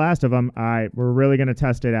 Here's the last of them. All right, we're really going to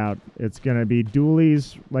test it out. It's going to be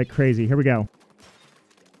dualies like crazy. Here we go.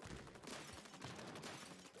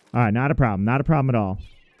 All right, not a problem. Not a problem at all.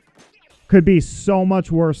 Could be so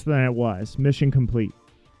much worse than it was. Mission complete.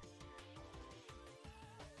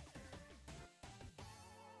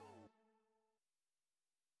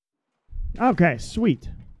 Okay, sweet.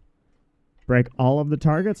 Break all of the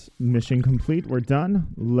targets. Mission complete. We're done.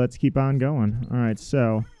 Let's keep on going. All right,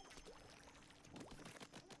 so...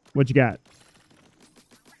 what you got?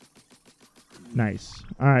 Nice.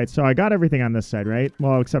 All right, so I got everything on this side, right?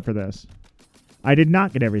 Well, except for this. I did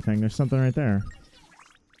not get everything. There's something right there.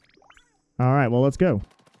 All right, well, let's go.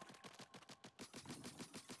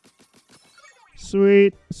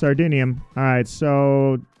 Sweet. Sardinium. All right,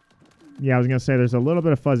 so... yeah, I was going to say there's a little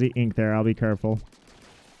bit of fuzzy ink there. I'll be careful.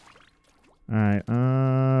 All right.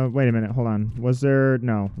 Wait a minute. Hold on. Was there...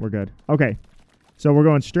 no, we're good. Okay. So we're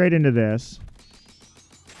going straight into this.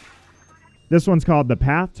 This one's called The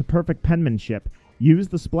Path to Perfect Penmanship. Use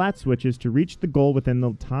the splat switches to reach the goal within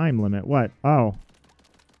the time limit. What? Oh.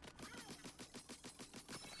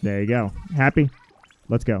 There you go. Happy?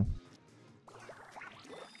 Let's go.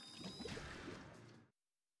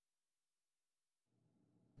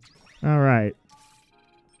 All right.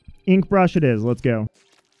 Ink brush it is. Let's go.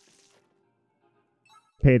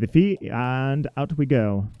 Pay the fee, and out we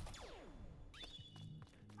go.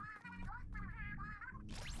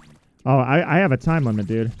 Oh, I have a time limit,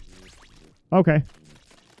 dude. Okay.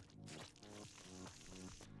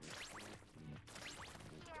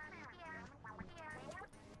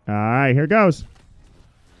 All right, here goes.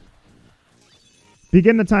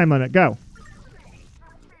 Begin the time limit. Go.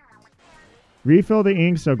 Refill the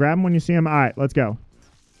ink, so grab them when you see them. All right, let's go.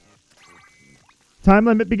 Time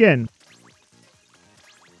limit begin.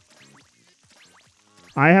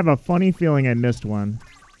 I have a funny feeling I missed one.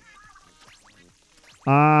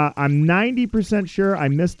 I'm 90% sure I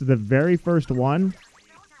missed the very first one.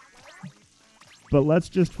 But let's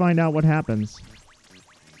just find out what happens.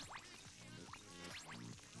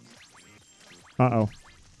 Uh-oh.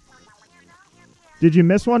 Did you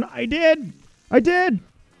miss one? I did! I did!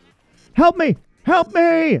 Help me! Help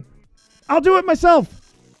me! I'll do it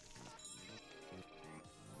myself!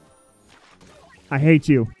 I hate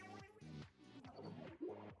you.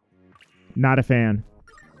 Not a fan.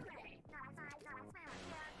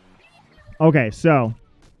 Okay, so.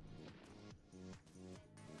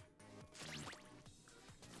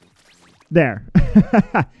 There.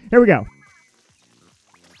 Here we go.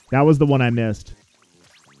 That was the one I missed.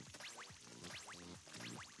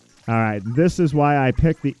 All right, this is why I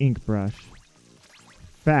picked the ink brush.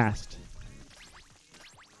 Fast.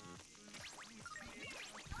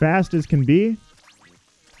 Fast as can be,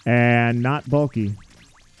 and not bulky.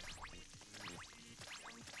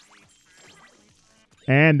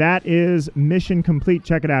 And that is mission complete.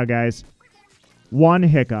 Check it out, guys. One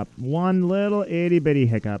hiccup. One little itty-bitty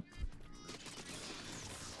hiccup.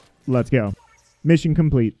 Let's go. Mission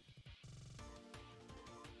complete.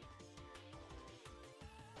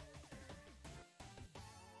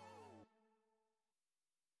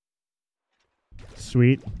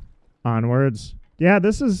 Sweet. Onwards. Yeah,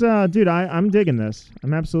 this is, dude, I'm digging this.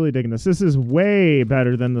 I'm absolutely digging this. This is way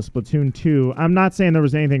better than the Splatoon 2. I'm not saying there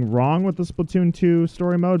was anything wrong with the Splatoon 2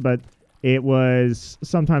 story mode, but it was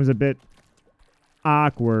sometimes a bit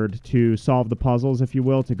awkward to solve the puzzles, if you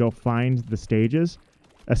will, to go find the stages.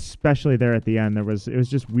 Especially there at the end. It was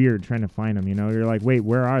just weird trying to find them, you know? You're like, wait,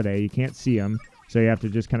 where are they? You can't see them. So you have to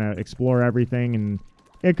just kind of explore everything, and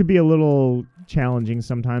it could be a little challenging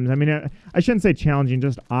sometimes. I mean, I shouldn't say challenging,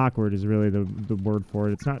 just awkward is really the word for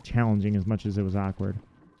it. It's not challenging as much as it was awkward.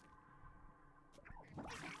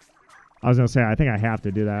 I was going to say, I think I have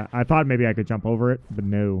to do that. I thought maybe I could jump over it, but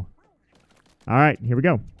no. All right, here we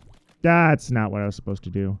go. That's not what I was supposed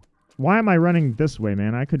to do. Why am I running this way,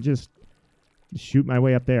 man? I could just shoot my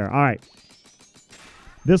way up there. All right.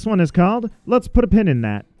 This one is called Let's Put a Pin in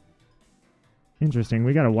That. Interesting.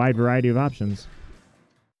 We got a wide variety of options.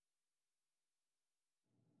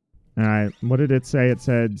 All right. What did it say? It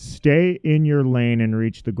said, stay in your lane and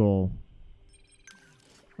reach the goal.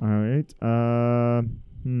 All right.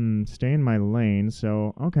 Stay in my lane.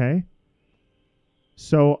 So, okay.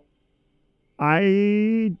 So,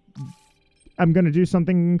 I'm going to do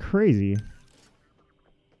something crazy.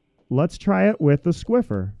 Let's try it with the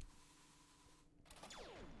Squiffer.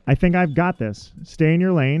 I think I've got this. Stay in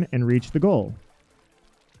your lane and reach the goal.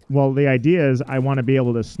 Well, the idea is I want to be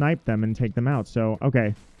able to snipe them and take them out. So,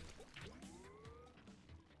 okay.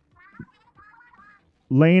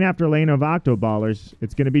 Lane after lane of Octoballers.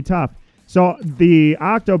 It's going to be tough. So, the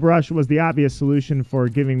Octo Brush was the obvious solution for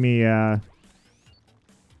giving me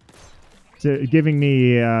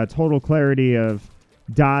total clarity of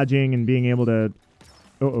dodging and being able to...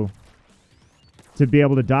 to be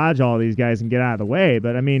able to dodge all these guys and get out of the way.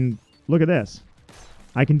 But, I mean, look at this.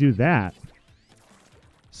 I can do that.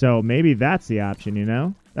 So maybe that's the option, you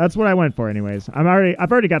know? That's what I went for anyways. I've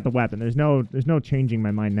already got the weapon. There's no changing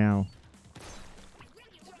my mind now.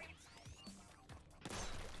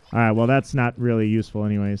 All right, well, that's not really useful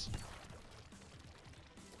anyways.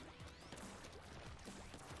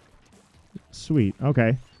 Sweet.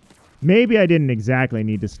 Okay. Maybe I didn't exactly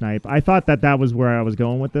need to snipe. I thought that was where I was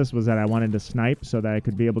going with this, was that I wanted to snipe so that I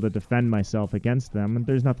could be able to defend myself against them.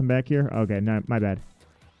 There's nothing back here? Okay, no, my bad.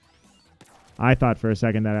 I thought for a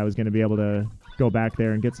second that I was going to be able to go back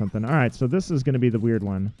there and get something. All right, so this is going to be the weird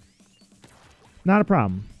one. Not a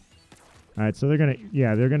problem. All right, so they're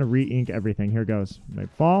going to re-ink everything. Here goes. They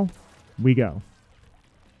fall. We go.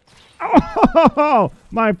 Oh,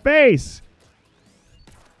 my face!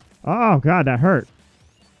 Oh, God, that hurt.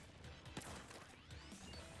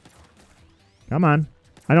 Come on.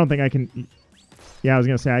 I don't think I can... Yeah, I was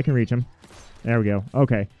going to say I can reach him. There we go.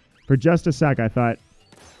 Okay. For just a sec, I thought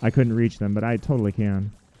I couldn't reach them, but I totally can.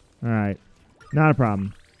 All right. Not a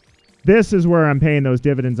problem. This is where I'm paying those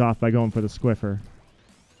dividends off by going for the Squiffer.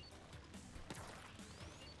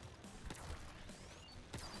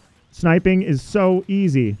 Sniping is so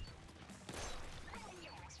easy.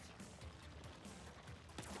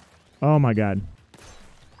 Oh, my God.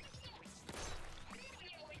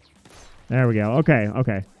 There we go. Okay,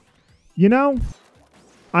 okay. You know,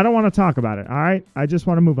 I don't want to talk about it, all right? I just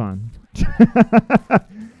want to move on.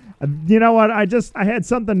 You know what? I had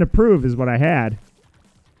something to prove is what I had.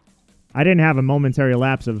 I didn't have a momentary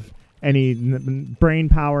lapse of any brain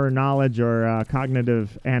power, knowledge, or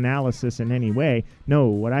cognitive analysis in any way. No,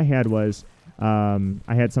 what I had was I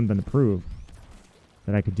had something to prove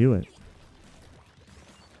that I could do it.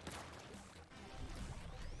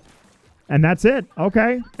 And that's it.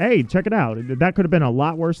 Okay. Hey, check it out. That could have been a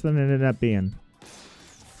lot worse than it ended up being.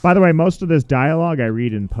 By the way, most of this dialogue I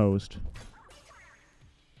read in post.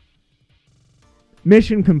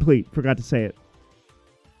 Mission complete. Forgot to say it.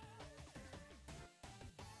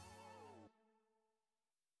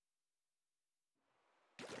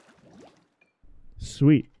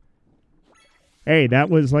 Sweet. Hey, that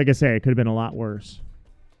was, like I say, it could have been a lot worse.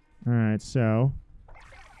 All right, so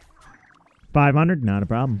 500, not a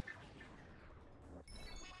problem.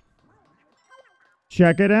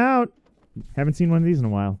 Check it out. Haven't seen one of these in a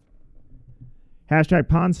while. Hashtag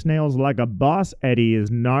pond snails like a boss Eddie is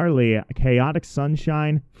gnarly. Chaotic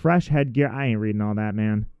sunshine. Fresh headgear. I ain't reading all that,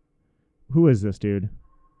 man. Who is this dude?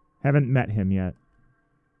 Haven't met him yet.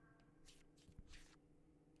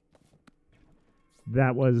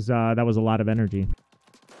 That was a lot of energy.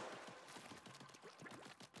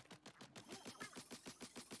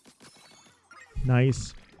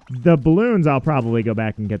 Nice. The balloons, I'll probably go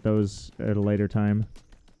back and get those at a later time.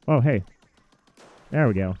 Oh, hey. There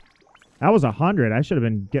we go. That was 100. I should have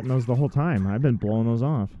been getting those the whole time. I've been blowing those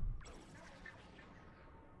off.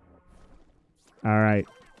 All right.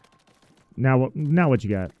 Now what you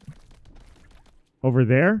got? Over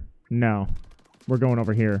there? No. We're going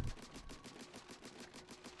over here.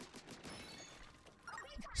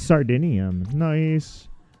 Sardinium. Nice.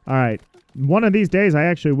 All right. One of these days, I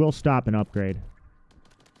actually will stop and upgrade.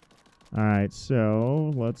 All right,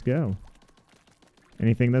 so let's go.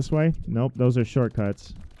 Anything this way? Nope, those are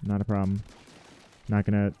shortcuts. Not a problem. Not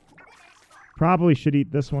gonna... Probably should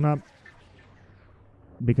eat this one up.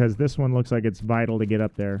 Because this one looks like it's vital to get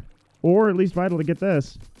up there. Or at least vital to get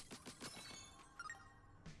this.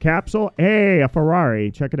 Capsule? Hey, a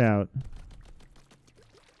Ferrari. Check it out.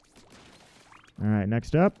 All right,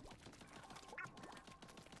 next up.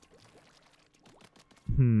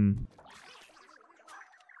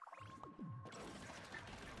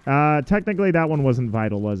 Technically that one wasn't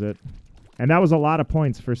vital, was it? And that was a lot of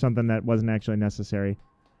points for something that wasn't actually necessary.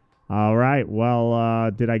 All right,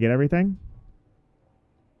 well, did I get everything?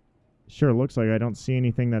 Sure looks like I don't see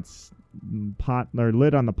anything that's pot or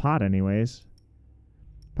lid on the pot anyways.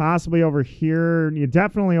 Possibly over here. Yeah,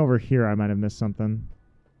 definitely over here I might have missed something.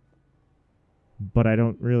 But I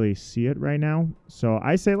don't really see it right now. So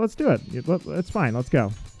I say let's do it. It's fine. Let's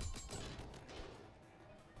go.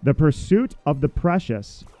 The pursuit of the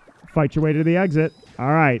precious. Fight your way to the exit.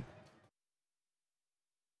 All right.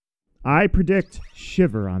 I predict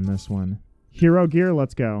Shiver on this one. Hero gear,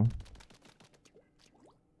 let's go.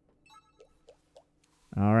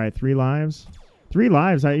 All right, 3 lives. 3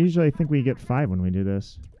 lives. I usually think we get 5 when we do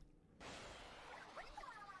this.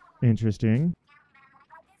 Interesting.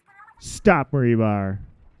 Stop where you are.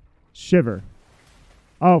 Shiver.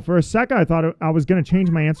 Oh, for a second I thought I was going to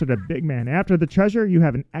change my answer to Big Man. After the treasure, you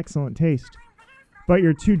have an excellent taste. But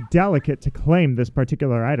you're too delicate to claim this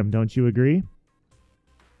particular item, don't you agree?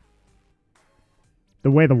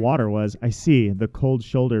 The way the water was, I see. The cold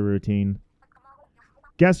shoulder routine.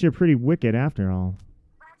 Guess you're pretty wicked after all.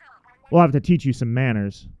 We'll have to teach you some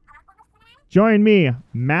manners. Join me,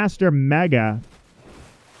 Master Mega.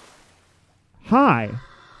 Hi,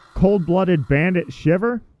 cold-blooded bandit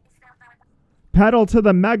Shiver. Pedal to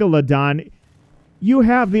the Megalodon. You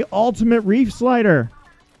have the ultimate reef slider.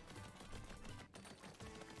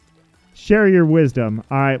 Share your wisdom.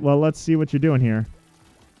 All right, well, let's see what you're doing here.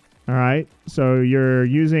 All right, so you're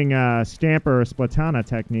using Stamper or Splatana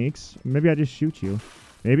techniques. Maybe I just shoot you.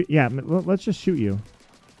 Maybe, yeah, let's just shoot you.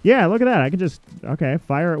 Yeah, look at that. I can just, okay,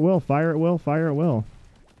 fire at will, fire at will, fire at will.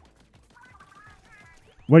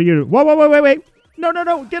 What do you do? Whoa, whoa, whoa, wait, wait. No, no,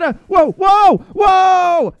 no, get a, whoa, whoa,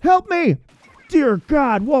 whoa, help me. Dear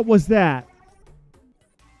God, what was that?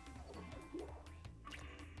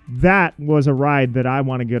 That was a ride that I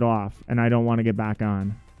want to get off, and I don't want to get back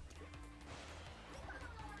on.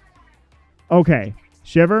 Okay,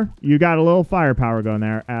 Shiver, you got a little firepower going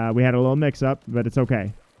there. We had a little mix-up, but it's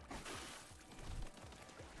okay.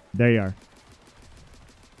 There you are.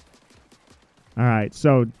 All right,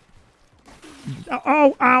 so...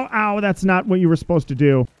 Oh, ow, ow, that's not what you were supposed to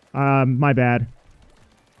do. My bad.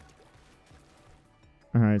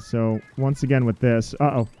 All right, so once again with this...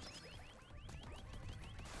 Uh-oh.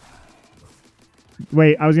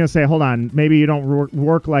 Wait, I was going to say, hold on. Maybe you don't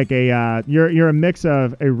work like a... You're a mix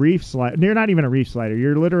of a reef slider. You're not even a reef slider.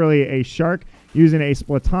 You're literally a shark using a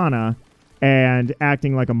Splatana and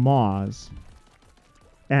acting like a Muse.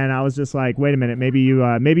 And I was just like, wait a minute. Maybe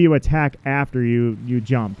you attack after you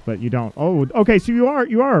jump, but you don't. Oh, okay. So you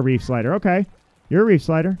are a reef slider. Okay, you're a reef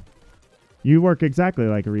slider. You work exactly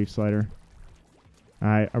like a reef slider. All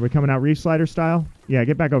right, are we coming out reef slider style? Yeah,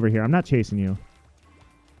 get back over here. I'm not chasing you.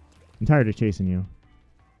 I'm tired of chasing you.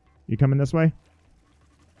 You coming this way?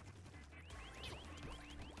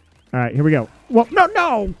 All right, here we go. Well, no,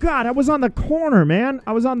 no, God, I was on the corner, man.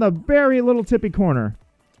 I was on the very little tippy corner.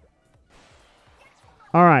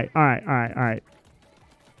 All right, all right, all right, all right.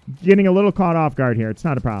 Getting a little caught off guard here. It's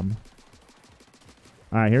not a problem.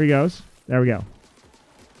 All right, here he goes. There we go.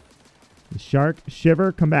 The shark,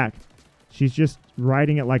 Shiver, come back. She's just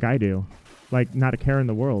riding it like I do. Like, not a care in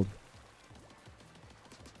the world.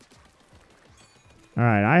 All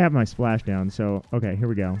right, I have my splashdown, so... Okay, here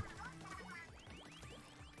we go.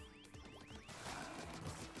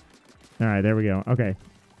 All right, there we go. Okay.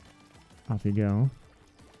 Off you go.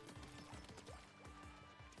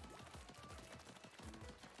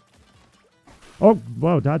 Oh,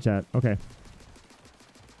 whoa, dodge that. Okay.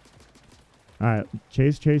 All right,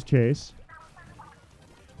 chase, chase, chase.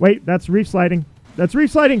 Wait, that's reef sliding. That's reef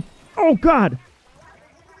sliding. Oh, God.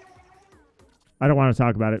 I don't want to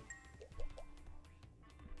talk about it.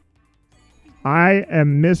 I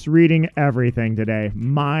am misreading everything today.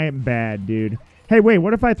 My bad, dude. Hey, wait,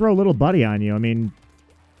 what if I throw Little Buddy on you? I mean,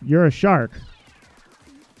 you're a shark.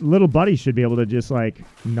 Little Buddy should be able to just, like,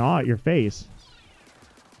 gnaw at your face.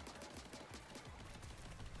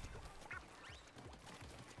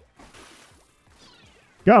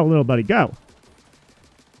 Go, Little Buddy, go.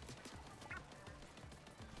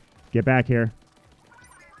 Get back here.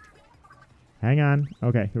 Hang on.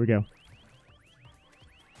 Okay, here we go.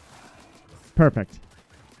 Perfect.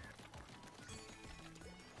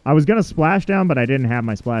 I was going to splashdown, but I didn't have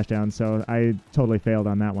my splashdown, so I totally failed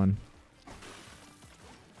on that one.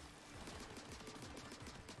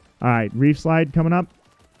 All right, reef slide coming up.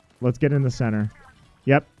 Let's get in the center.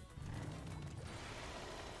 Yep.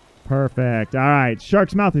 Perfect. All right,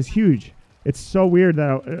 shark's mouth is huge. It's so weird that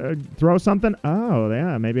I'll throw something. Oh,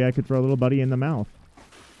 yeah, maybe I could throw Little Buddy in the mouth.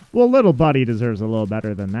 Well, Little Buddy deserves a little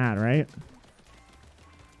better than that, right?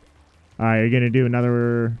 All right, you're going to do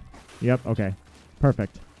another... Yep, okay.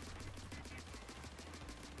 Perfect.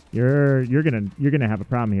 You're gonna have a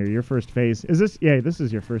problem here. Your first phase. Is this? Yeah, this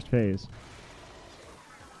is your first phase.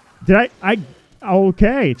 Did I?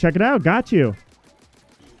 Okay, check it out. Got you.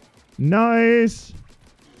 Nice.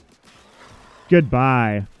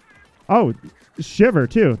 Goodbye. Oh, Shiver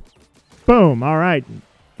too. Boom. All right.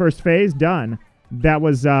 First phase done. That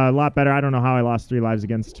was a lot better. I don't know how I lost 3 lives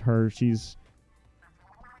against her.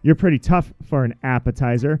 You're pretty tough for an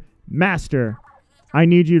appetizer. Master, I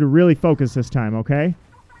need you to really focus this time, okay?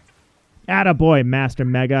 Attaboy, Master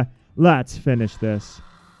Mega. Let's finish this.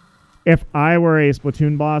 If I were a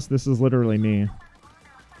Splatoon boss, this is literally me.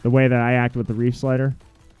 The way that I act with the Reef Slider.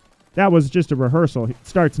 That was just a rehearsal. It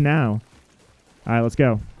starts now. All right, let's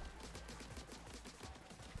go.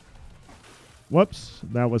 Whoops,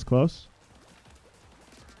 that was close.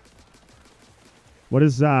 What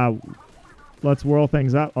is, let's whirl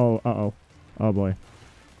things up. Oh, uh-oh. Oh, boy.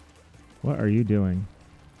 What are you doing?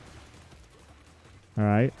 All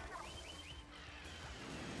right.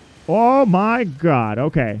 Oh, my God.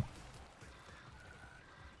 Okay.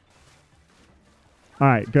 All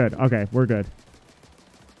right, good. Okay, we're good.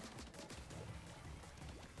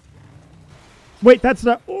 Wait, that's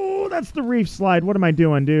the... Oh, that's the reef slide. What am I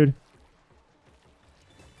doing, dude?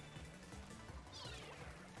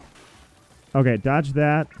 Okay, dodge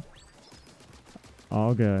that.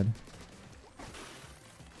 All good.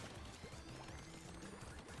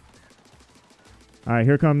 All right,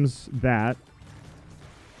 here comes that.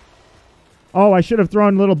 Oh, I should have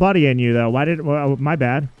thrown little buddy in you, though. Why did... Well, my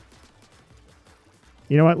bad.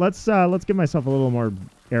 You know what? Let's give myself a little more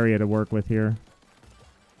area to work with here.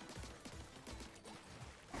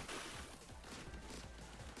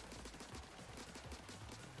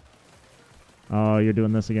 Oh, you're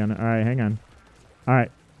doing this again. All right, hang on. All right,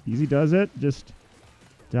 easy does it. Just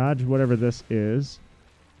dodge whatever this is.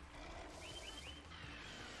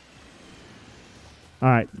 All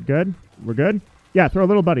right, good. We're good. Yeah, throw a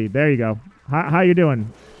little buddy. There you go. How you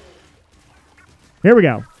doing? Here we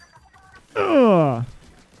go. Ugh.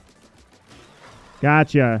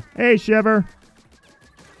 Gotcha. Hey, Shiver.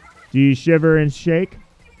 Do you shiver and shake?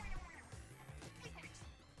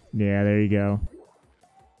 Yeah, there you go.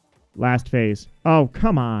 Last phase. Oh,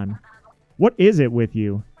 come on. What is it with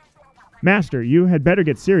you? Master, you had better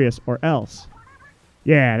get serious or else.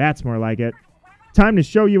 Yeah, that's more like it. Time to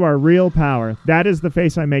show you our real power. That is the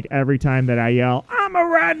face I make every time that I yell, I'm a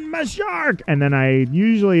riding my shark! And then I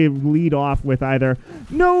usually lead off with either,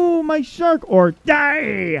 no, my shark, or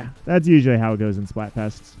die! That's usually how it goes in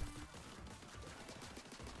Splatfests.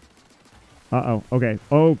 Uh-oh. Okay.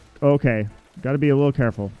 Oh, okay. Gotta be a little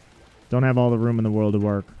careful. Don't have all the room in the world to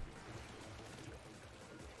work.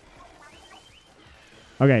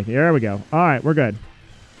 Okay, here we go. All right, we're good.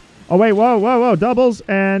 Oh, wait, whoa, whoa, whoa. Doubles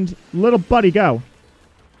and little buddy, go.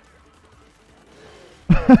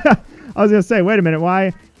 I was going to say, wait a minute,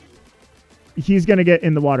 why? He's going to get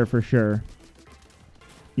in the water for sure.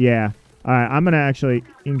 Yeah. All right, I'm going to actually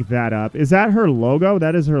ink that up. Is that her logo?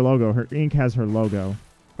 That is her logo. Her ink has her logo.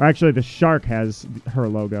 Or actually, the shark has her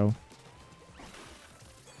logo.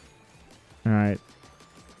 All right.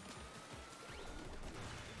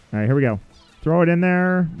 All right, here we go. Throw it in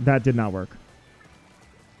there. That did not work.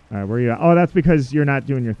 All right, where are you at? Oh, that's because you're not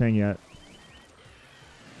doing your thing yet.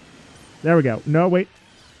 There we go. No, wait.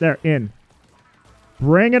 There, in.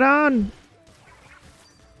 Bring it on.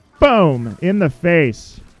 Boom. In the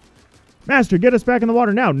face. Master, get us back in the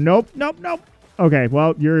water now. Nope, nope, nope. Okay,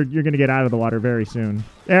 well, you're going to get out of the water very soon.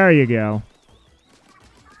 There you go.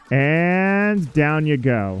 And down you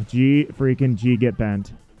go. G freaking G get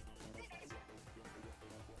bent.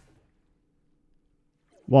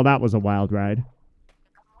 Well, that was a wild ride.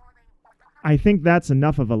 I think that's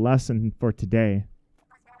enough of a lesson for today.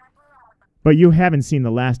 But you haven't seen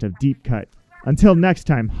the last of Deep Cut. Until next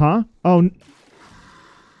time, huh? Oh.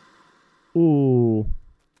 Ooh.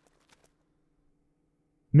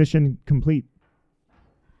 Mission complete.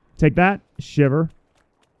 Take that, Shiver.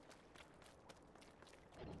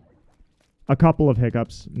 A couple of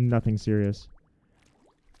hiccups. Nothing serious.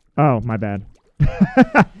 Oh, my bad.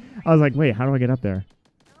 I was like, wait, how do I get up there?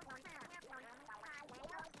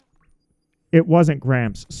 It wasn't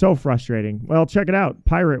Gramps. So frustrating. Well, check it out.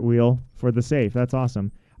 Pirate wheel for the safe. That's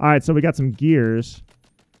awesome. All right, so we got some gears.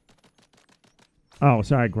 Oh,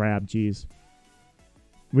 sorry, grab. Jeez.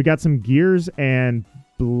 We got some gears and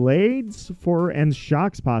blades for and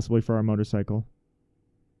shocks possibly for our motorcycle.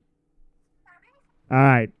 All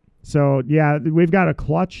right. So, yeah, we've got a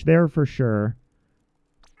clutch there for sure.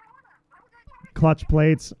 Clutch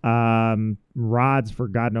plates, rods for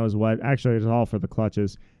God knows what. Actually, it's all for the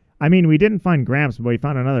clutches. I mean, we didn't find Gramps, but we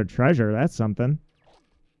found another treasure. That's something.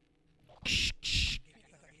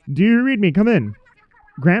 Do you read me? Come in.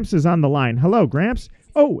 Gramps is on the line. Hello, Gramps.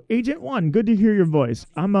 Oh, Agent 1, good to hear your voice.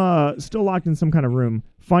 I'm still locked in some kind of room.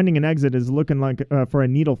 Finding an exit is looking like for a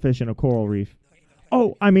needlefish in a coral reef.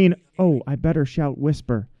 Oh, I better shout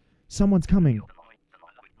whisper. Someone's coming.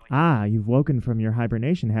 Ah, you've woken from your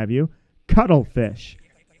hibernation, have you? Cuttlefish.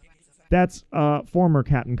 That's former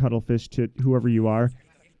Captain Cuttlefish to whoever you are.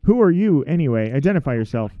 Who are you, anyway? Identify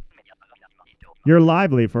yourself. You're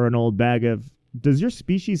lively for an old bag of... Does your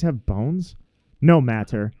species have bones? No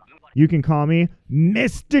matter. You can call me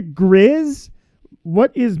Mr. Grizz?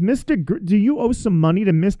 What is Mr. Grizz? Do you owe some money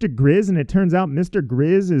to Mr. Grizz and it turns out Mr.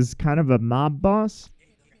 Grizz is kind of a mob boss?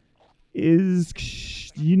 You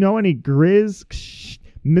know any Grizz?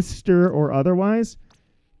 Mr. or otherwise?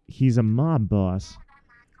 He's a mob boss.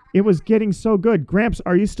 It was getting so good. Gramps,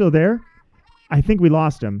 are you still there? I think we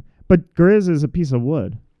lost him. But Grizz is a piece of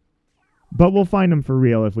wood. But we'll find him for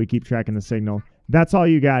real if we keep tracking the signal. That's all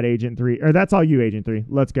you got, Agent 3. Or that's all you, Agent 3.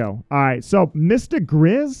 Let's go. All right, so Mr.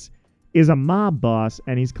 Grizz is a mob boss,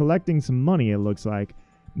 and he's collecting some money, it looks like.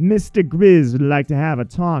 Mr. Grizz would like to have a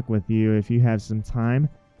talk with you if you have some time.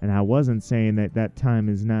 And I wasn't saying that that time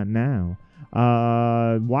is not now.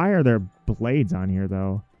 Why are there blades on here,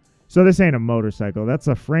 though? So this ain't a motorcycle. That's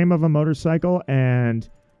a frame of a motorcycle, and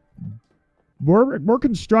we're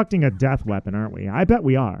constructing a death weapon, aren't we? I bet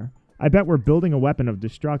we are. I bet we're building a weapon of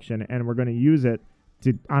destruction, and we're going to use it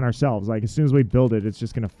on ourselves. Like, as soon as we build it, it's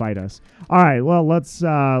just going to fight us. All right, well, let's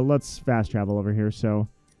fast travel over here. So,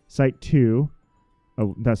 Site 2.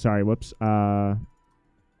 Oh, sorry, whoops.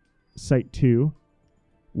 Site 2,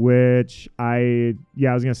 which I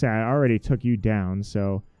was going to say, I already took you down,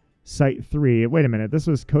 so... Site 3. Wait a minute. This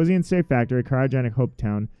was Cozy and Safe Factory, Cryogenic Hope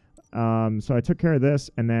Town. So I took care of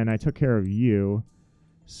this, and then I took care of you.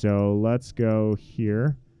 So let's go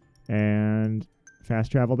here and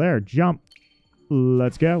fast travel there. Jump.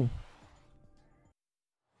 Let's go.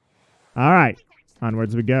 All right.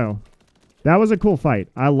 Onwards we go. That was a cool fight.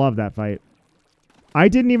 I love that fight. I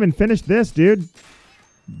didn't even finish this, dude.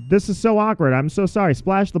 This is so awkward. I'm so sorry.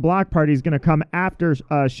 Splash the Block Party is going to come after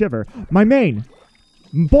Shiver. My main.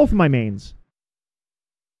 Both of my mains.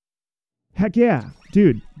 Heck yeah.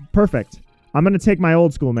 Dude, perfect. I'm going to take my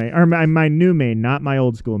old school main. Or my new main, not my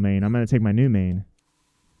old school main. I'm going to take my new main.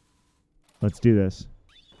 Let's do this.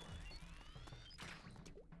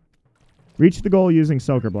 Reach the goal using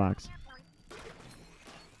soaker blocks.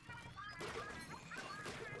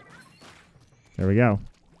 There we go.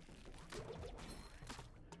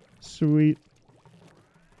 Sweet.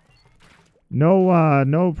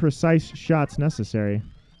 No precise shots necessary.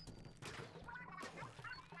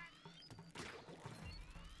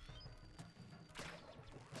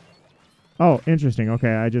 Oh, interesting. Okay,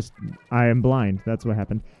 I am blind. That's what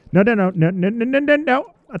happened. No.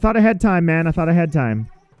 I thought I had time, man. I thought I had time.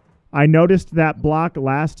 I noticed that block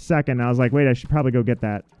last second. I was like, wait, I should probably go get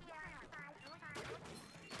that.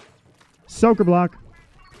 Soaker block.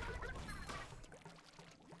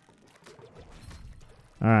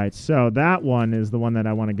 All right, so that one is the one that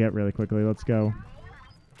I want to get really quickly. Let's go.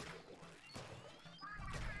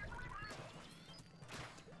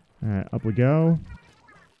 All right, up we go.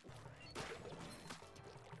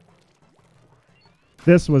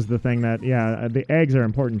 This was the thing that, yeah, the eggs are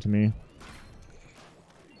important to me.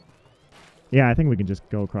 Yeah, I think we can just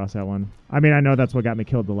go across that one. I mean, I know that's what got me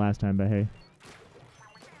killed the last time, but hey.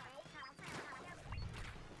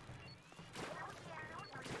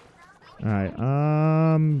 All right,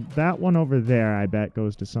 that one over there, I bet,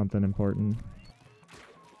 goes to something important.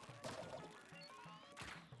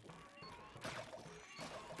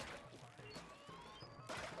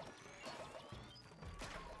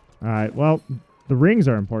 All right, well, the rings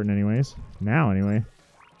are important anyways. Now, anyway.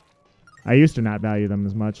 I used to not value them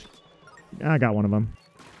as much. I got one of them.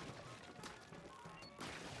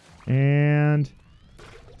 And...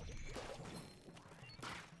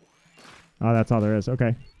 oh, that's all there is.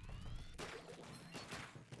 Okay.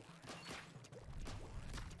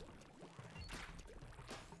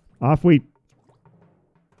 Off we...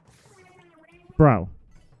 bro.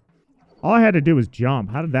 All I had to do was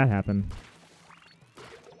jump. How did that happen?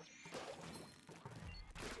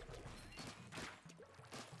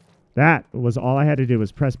 That was all I had to do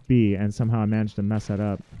was press B, and somehow I managed to mess that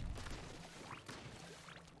up.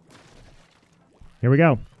 Here we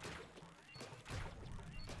go.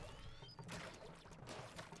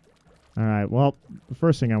 All right, well, the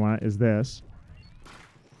first thing I want is this.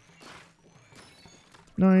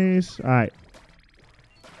 Nice. All right.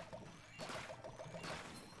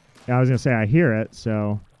 Yeah, I was going to say I hear it,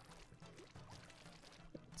 so...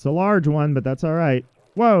 it's a large one, but that's all right.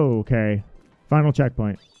 Whoa, okay. Final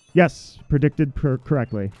checkpoint. Yes, predicted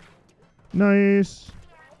correctly. Nice.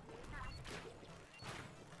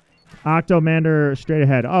 Octomander straight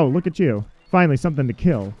ahead. Oh, look at you. Finally, something to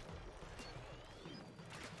kill.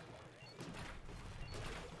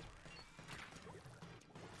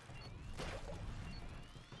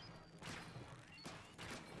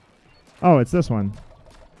 Oh, it's this one.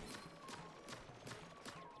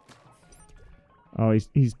 Oh,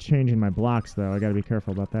 he's changing my blocks, though. I gotta be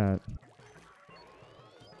careful about that.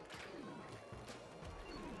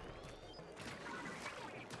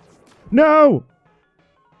 No!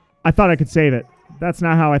 I thought I could save it. That's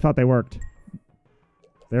not how I thought they worked.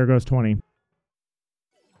 There goes 20.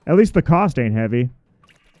 At least the cost ain't heavy.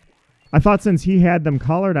 I thought since he had them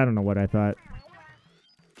colored, I don't know what I thought.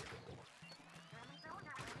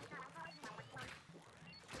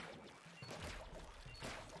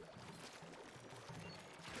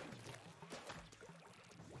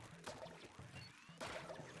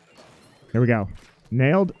 Here we go.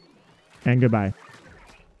 Nailed. And goodbye.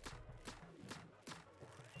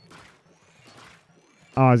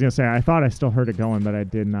 Oh, I was going to say, I thought I still heard it going, but I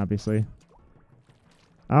didn't, obviously.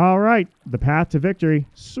 All right. The path to victory.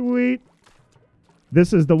 Sweet.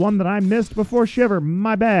 This is the one that I missed before Shiver.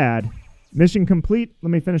 My bad. Mission complete.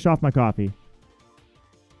 Let me finish off my coffee.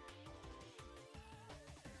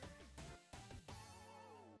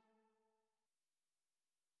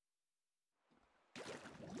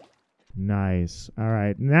 Nice. All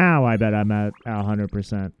right. Now I bet I'm at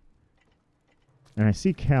 100%. And I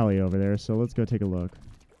see Callie over there, so let's go take a look.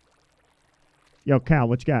 Yo, Cal,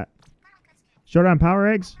 what you got? Showdown power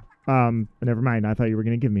eggs? Never mind. I thought you were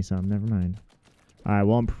going to give me some. Never mind. All right,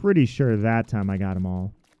 well, I'm pretty sure that time I got them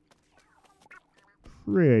all.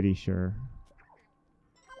 Pretty sure.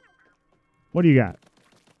 What do you got?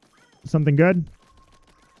 Something good?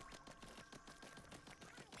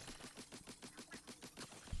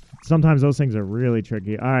 Sometimes those things are really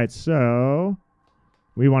tricky. All right, so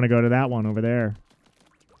we want to go to that one over there.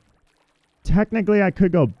 Technically, I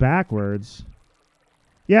could go backwards.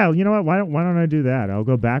 Yeah, you know what? Why don't I do that? I'll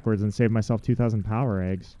go backwards and save myself 2,000 power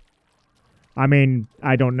eggs. I mean,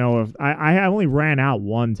 I don't know if... I only ran out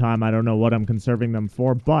one time. I don't know what I'm conserving them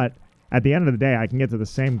for, but at the end of the day, I can get to the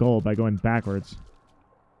same goal by going backwards.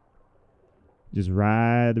 Just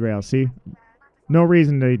ride the rail. See? No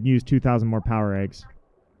reason to use 2,000 more power eggs.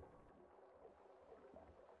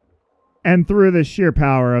 And through the sheer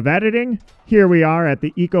power of editing, here we are at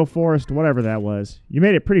the Eco Forest, whatever that was. You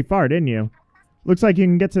made it pretty far, didn't you? Looks like you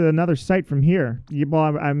can get to another site from here.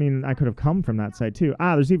 Well, I mean, I could have come from that side, too.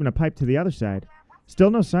 Ah, there's even a pipe to the other side. Still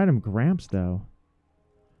no sign of Gramps, though.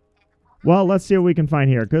 Well, let's see what we can find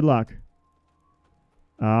here. Good luck.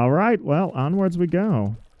 All right, well, onwards we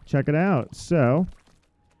go. Check it out. So,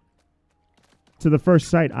 to the first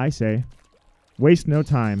site, I say. Waste no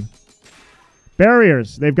time.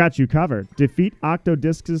 Barriers, they've got you covered. Defeat Octo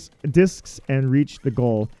discs and reach the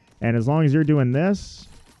goal. And as long as you're doing this...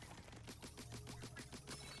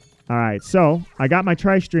 Alright, so I got my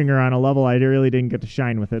tri-stringer on a level I really didn't get to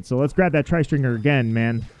shine with it. So let's grab that tri-stringer again,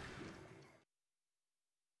 man.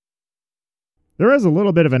 There is a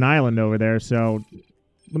little bit of an island over there, so...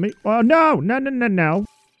 Let me... Oh, no!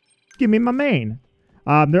 Give me my main.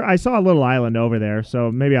 I saw a little island over there, so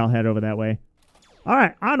maybe I'll head over that way.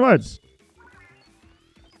 Alright, onwards!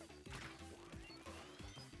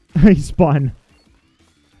 He spun.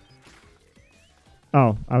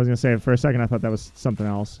 Oh, I was going to say, for a second I thought that was something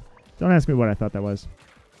else. Don't ask me what I thought that was.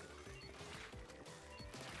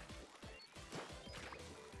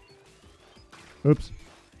 Oops.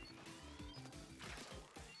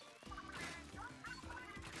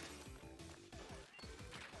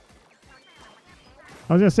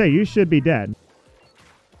 I was going to say, you should be dead.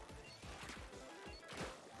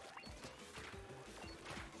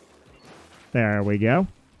 There we go.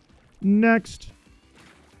 Next.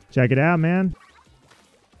 Check it out, man.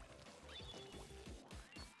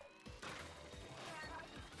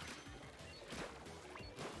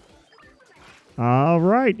 All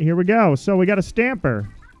right, here we go. So we got a stamper.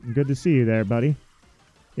 Good to see you there, buddy.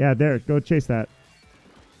 Yeah, there. Go chase that.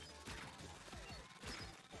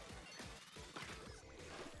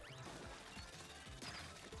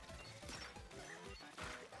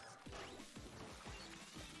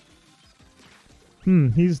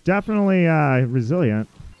 He's definitely resilient.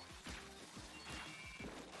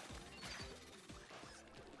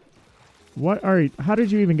 What are you... How did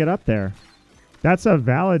you even get up there? That's a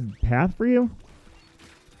valid path for you?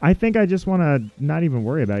 I think I just want to not even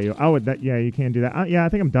worry about you. Oh, yeah, you can't do that. Yeah, I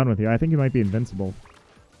think I'm done with you. I think you might be invincible.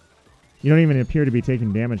 You don't even appear to be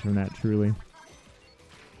taking damage from that, truly.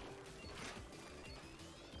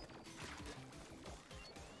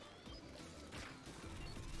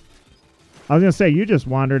 I was going to say, you just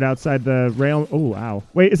wandered outside the rail. Oh, ow.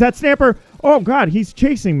 Wait, is that Snapper? Oh, God, he's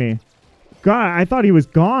chasing me. God, I thought he was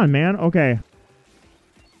gone, man. Okay.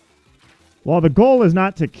 Well, the goal is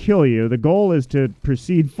not to kill you. The goal is to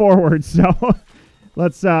proceed forward, so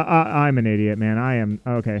let's, I'm an idiot, man. I am.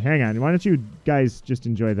 Okay, hang on. Why don't you guys just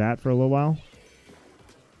enjoy that for a little while?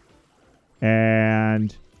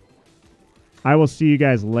 And I will see you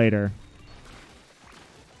guys later.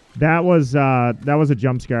 That was a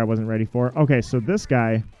jump scare I wasn't ready for. Okay, so this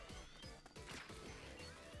guy.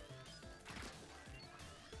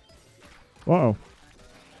 Whoa.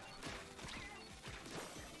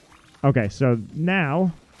 Okay, so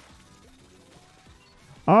now.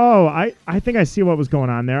 Oh, I think I see what was going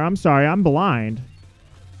on there. I'm sorry, I'm blind.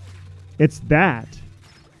 It's that.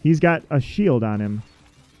 He's got a shield on him.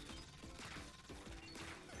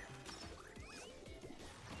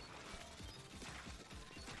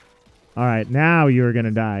 All right, now you're going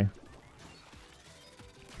to die.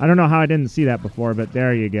 I don't know how I didn't see that before, but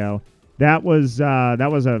there you go. That was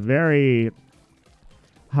a very,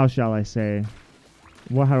 how shall I say?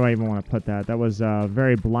 Well, how do I even want to put that? That was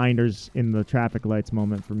very blinders in the traffic lights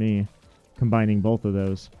moment for me, combining both of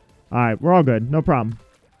those. All right, we're all good. No problem.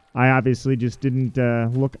 I obviously just didn't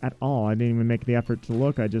look at all. I didn't even make the effort to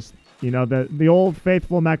look. I just, you know, the old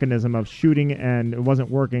faithful mechanism of shooting and it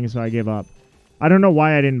wasn't working, so I gave up. I don't know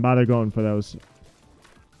why I didn't bother going for those.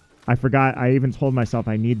 I forgot. I even told myself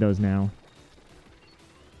I need those now.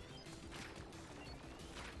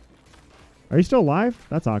 Are you still alive?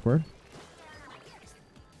 That's awkward.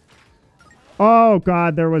 Oh,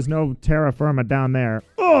 God, there was no terra firma down there.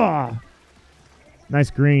 Ugh! Nice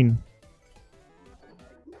green.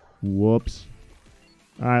 Whoops.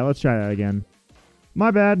 All right, let's try that again. My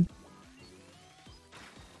bad.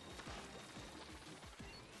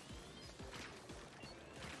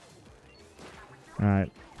 All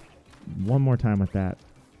right. One more time with that.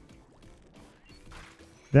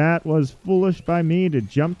 That was foolish by me to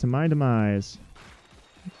jump to my demise.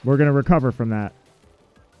 We're going to recover from that.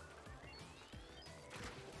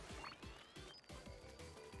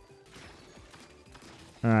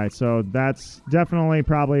 All right, so that's definitely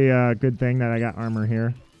probably a good thing that I got armor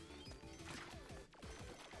here.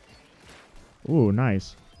 Ooh,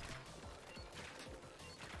 nice.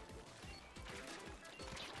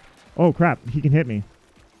 Oh, crap. He can hit me.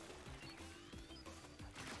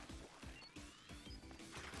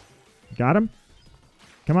 Got him?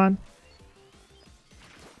 Come on.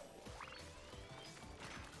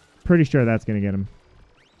 Pretty sure that's going to get him.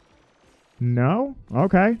 No?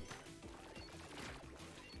 Okay.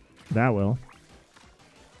 That will.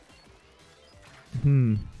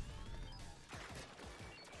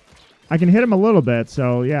 I can hit him a little bit,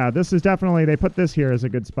 so yeah, this is definitely, they put this here as a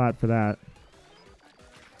good spot for that.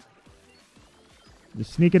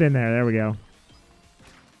 Just sneak it in there. There we go.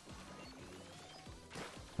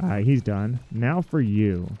 All right, he's done. Now for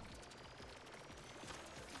you.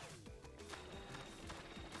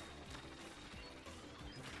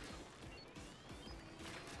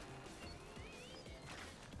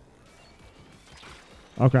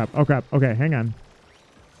 Oh, crap. Oh, crap. Okay, hang on.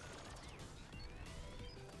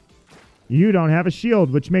 You don't have a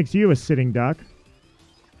shield, which makes you a sitting duck.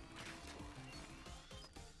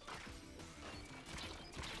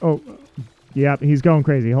 Oh, yeah, he's going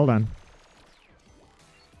crazy. Hold on.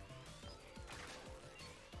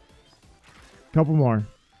 Couple more.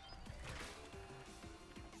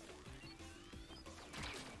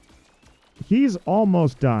 He's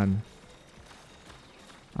almost done.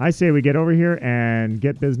 I say we get over here and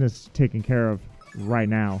get business taken care of right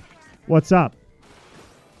now. What's up?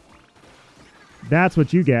 That's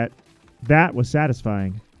what you get. That was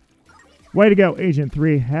satisfying. Way to go, Agent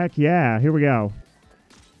 3. Heck yeah. Here we go.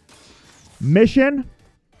 Mission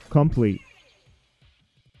complete.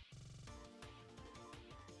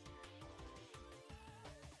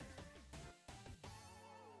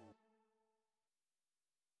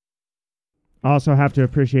 Also have to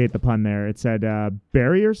appreciate the pun there. It said,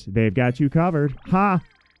 barriers, they've got you covered. Ha!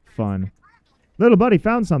 Fun. Little buddy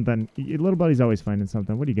found something. Little buddy's always finding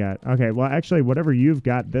something. What do you got? Okay, well, actually, whatever you've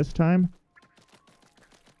got this time.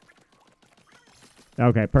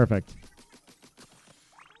 Okay, perfect.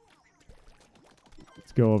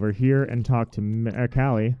 Let's go over here and talk to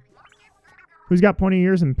Callie. Who's got pointy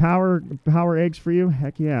ears and power eggs for you?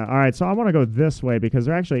 Heck yeah. All right, so I want to go this way because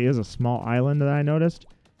there actually is a small island that I noticed.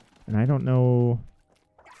 And I don't know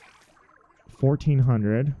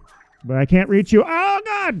 1,400, but I can't reach you. Oh,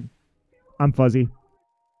 God! I'm fuzzy.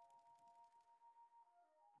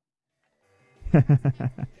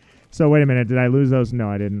 So, wait a minute. Did I lose those? No,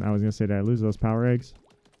 I didn't. I was going to say, did I lose those power eggs?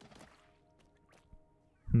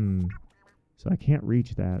 So I can't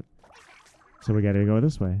reach that. So we gotta go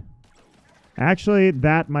this way. Actually,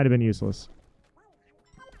 that might have been useless.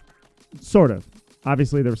 Sort of.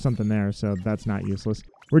 Obviously, there was something there, so that's not useless.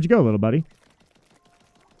 Where'd you go, little buddy?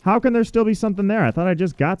 How can there still be something there? I thought I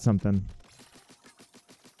just got something.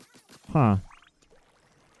 Huh.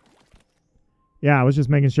 Yeah, I was just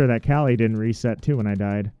making sure that Callie didn't reset too when I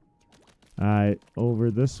died.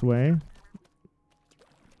 Over this way.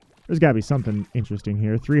 There's gotta be something interesting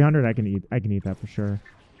here. 300, I can eat that for sure.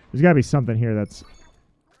 There's gotta be something here that's...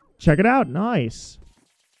 Check it out, nice.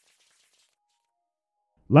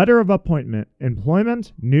 Letter of appointment.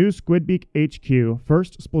 Employment, new Squidbeak HQ,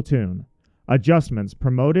 first Splatoon. Adjustments,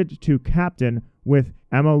 promoted to captain with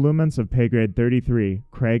emoluments of pay grade 33,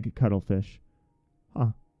 Craig Cuttlefish.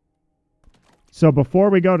 Huh. So before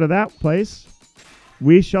we go to that place,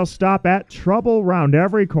 we shall stop at trouble round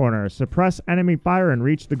every corner, suppress enemy fire, and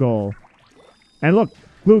reach the goal. And look,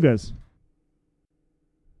 Glugas.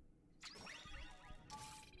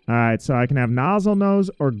 Alright, so I can have Nozzle Nose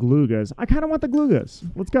or Glugas. I kind of want the Glugas.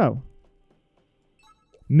 Let's go.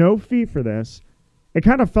 No fee for this. It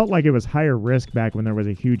kind of felt like it was higher risk back when there was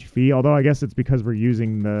a huge fee, although I guess it's because we're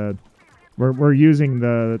using the... We're using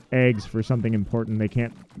the eggs for something important.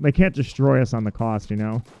 They can't destroy us on the cost, you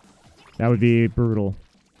know? That would be brutal.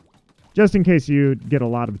 Just in case you get a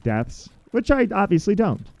lot of deaths, which I obviously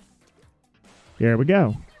don't. Here we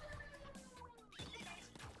go.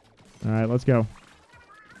 Alright, let's go.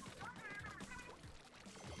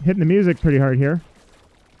 Hitting the music pretty hard here.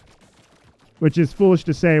 Which is foolish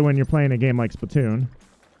to say when you're playing a game like Splatoon.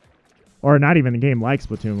 Or not even a game like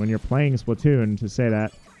Splatoon. When you're playing Splatoon to say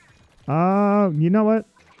that. You know what?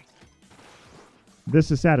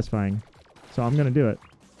 This is satisfying. So I'm going to do it.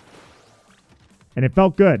 And it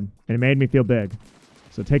felt good. And it made me feel big.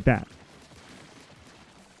 So take that.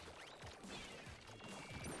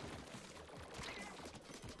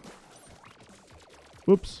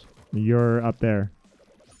 Oops. You're up there.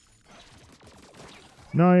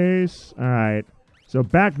 Nice. Alright. So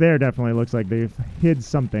back there definitely looks like they've hid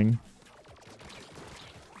something.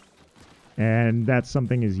 And that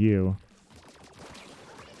something is you.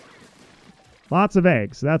 Lots of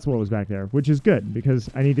eggs. That's what was back there, which is good because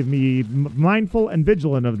I need to be mindful and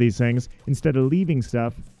vigilant of these things instead of leaving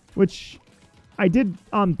stuff, which I did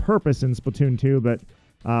on purpose in Splatoon 2, but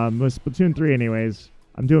with Splatoon 3 anyways,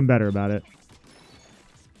 I'm doing better about it.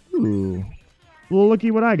 Ooh. Well, looky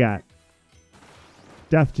what I got.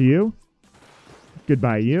 Death to you.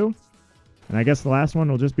 Goodbye, you. And I guess the last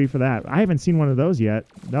one will just be for that. I haven't seen one of those yet.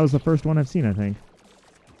 That was the first one I've seen, I think.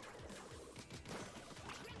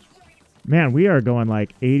 Man, we are going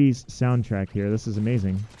like 80s soundtrack here. This is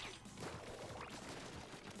amazing.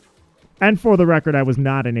 And for the record, I was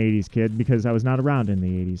not an 80s kid because I was not around in the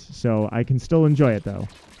 80s. So I can still enjoy it, though.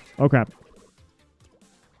 Oh, crap.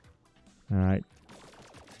 All right.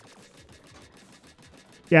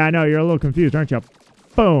 Yeah, I know. You're a little confused, aren't you?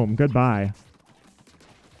 Boom. Goodbye.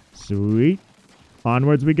 Sweet.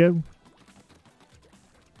 Onwards we go.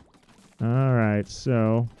 All right,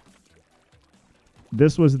 so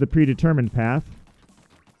this was the predetermined path.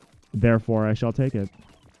 Therefore, I shall take it.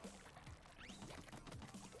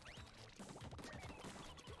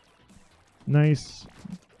 Nice.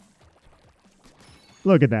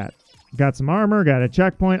 Look at that. Got some armor, got a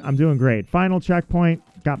checkpoint. I'm doing great. Final checkpoint.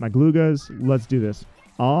 Got my Glugas. Let's do this.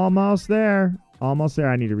 Almost there. Almost there.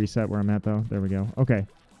 I need to reset where I'm at, though. There we go. Okay.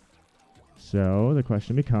 So, the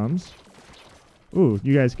question becomes... Ooh,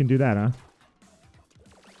 you guys can do that,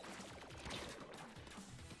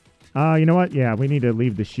 huh? You know what? Yeah, we need to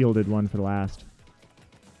leave the shielded one for last.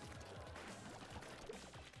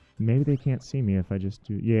 Maybe they can't see me if I just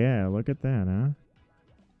do... Yeah, look at that, huh?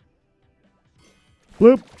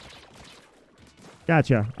 Bloop!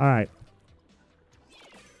 Gotcha. All right.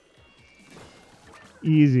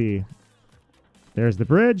 Easy. There's the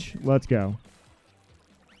bridge. Let's go.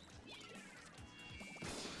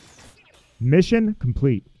 Mission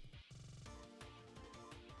complete.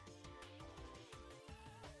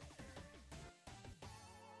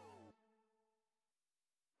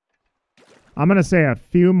 I'm going to say a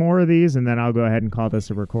few more of these, and then I'll go ahead and call this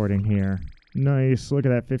a recording here. Nice. Look at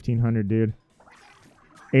that 1,500, dude.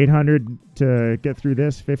 800 to get through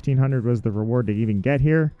this. 1,500 was the reward to even get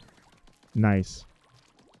here. Nice.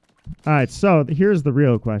 All right, so here's the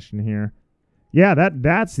real question here. Yeah,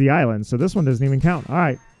 that's the island, so this one doesn't even count. All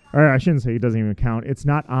right. Or I shouldn't say it doesn't even count. It's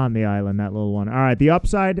not on the island, that little one. All right, the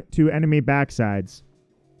upside to enemy backsides.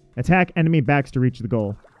 Attack enemy backs to reach the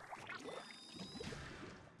goal.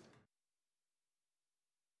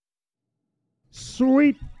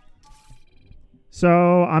 Sweet.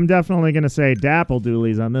 So I'm definitely going to say dapple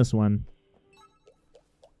doolies on this one.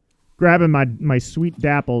 Grabbing my sweet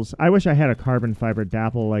dapples. I wish I had a carbon fiber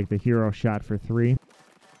dapple like the hero shot for 3.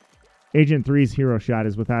 Agent 3's hero shot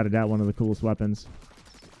is without a doubt one of the coolest weapons.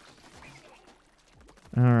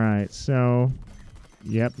 Alright, so...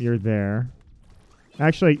 Yep, you're there.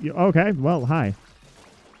 Actually, okay, well, hi.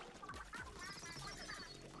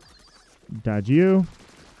 Dodge you.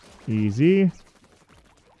 Easy.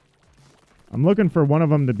 I'm looking for one of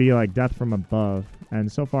them to be like death from above. And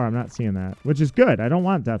so far, I'm not seeing that. Which is good. I don't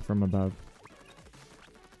want death from above.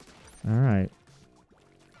 Alright.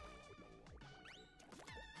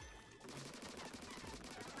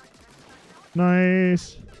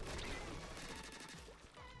 Nice.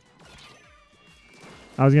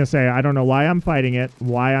 I was going to say, I don't know why I'm fighting it.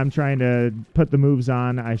 Why I'm trying to put the moves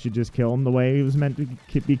on. I should just kill him the way he was meant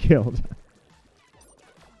to be killed.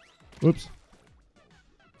 Whoops.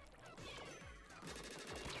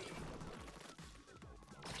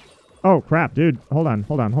 Oh, crap, dude. Hold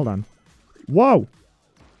on. Whoa!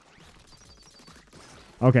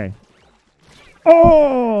 Okay.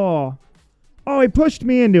 Oh! Oh, he pushed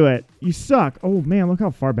me into it. You suck. Oh, man, look how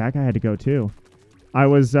far back I had to go, too. I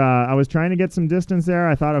was trying to get some distance there.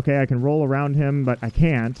 I thought, okay, I can roll around him, but I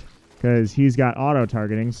can't because he's got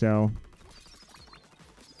auto-targeting, so...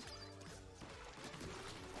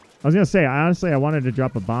 I was going to say, honestly, I wanted to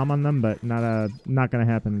drop a bomb on them, but not going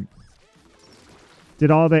to happen. Did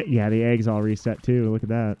all that? Yeah, the eggs all reset too. Look at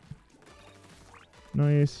that.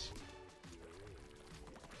 Nice.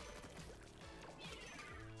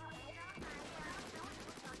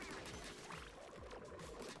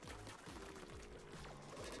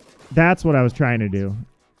 That's what I was trying to do.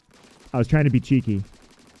 I was trying to be cheeky.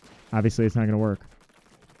 Obviously, it's not going to work.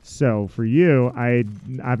 So, for you, I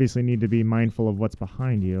obviously need to be mindful of what's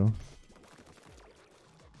behind you.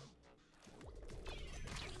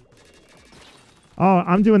 Oh,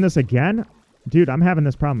 I'm doing this again? Dude, I'm having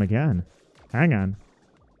this problem again. Hang on.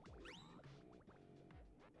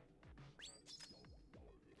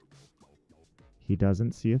 He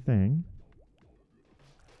doesn't see a thing.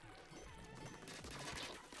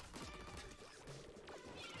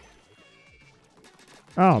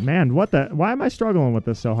 Oh, man, what the... Why am I struggling with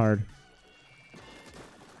this so hard?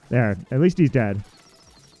 There, at least he's dead.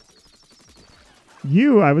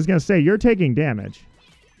 You, I was going to say, you're taking damage.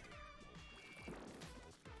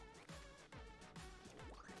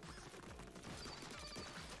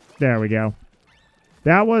 There we go.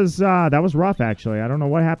 That was rough, actually. I don't know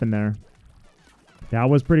what happened there. That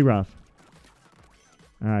was pretty rough.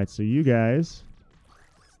 All right, so you guys...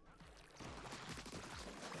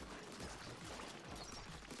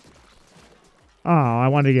 Oh, I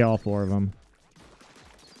wanted to get all 4 of them.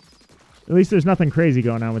 At least there's nothing crazy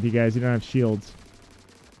going on with you guys. You don't have shields.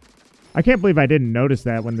 I can't believe I didn't notice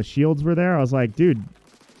that when the shields were there. I was like, dude,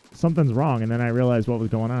 something's wrong. And then I realized what was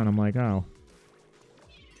going on. I'm like, oh.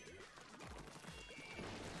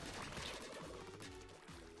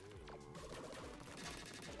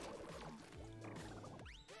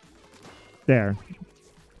 There.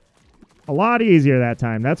 A lot easier that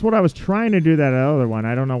time. That's what I was trying to do that other one.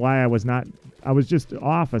 I don't know why I was not... I was just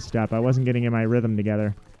off a step. I wasn't getting in my rhythm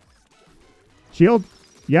together. Shield?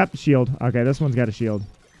 Yep, shield. Okay, this one's got a shield.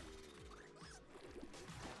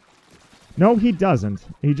 No, he doesn't.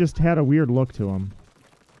 He just had a weird look to him.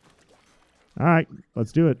 Alright,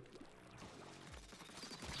 let's do it.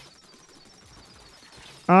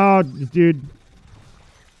 Oh, dude.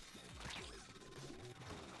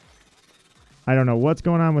 I don't know what's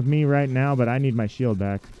going on with me right now, but I need my shield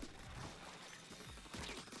back.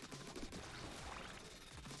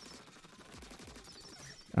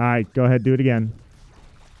 Alright, go ahead, do it again.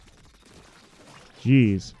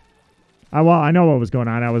 Jeez. Well, I know what was going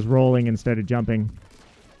on. I was rolling instead of jumping.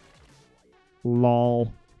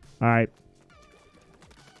 Lol. Alright.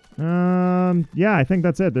 Yeah, I think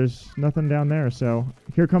that's it. There's nothing down there, so...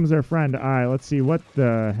 Here comes their friend. Alright, let's see. What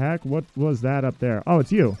the heck? What was that up there? Oh,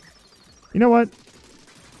 it's you. You know what?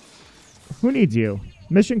 Who needs you?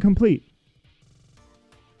 Mission complete.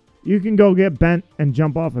 You can go get bent and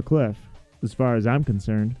jump off a cliff, as far as I'm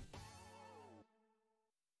concerned.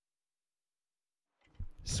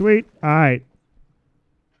 Sweet. Alright.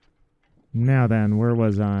 Now then, where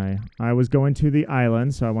was I? I was going to the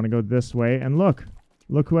island, so I want to go this way. And look.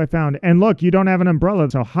 Look who I found. And look, you don't have an umbrella,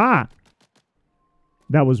 so ha!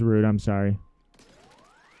 That was rude, I'm sorry.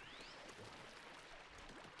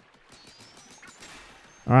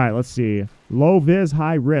 Alright, let's see. Low vis,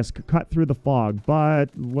 high risk. Cut through the fog.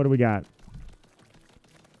 But, what do we got?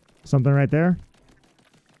 Something right there?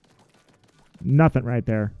 Nothing right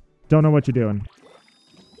there. Don't know what you're doing.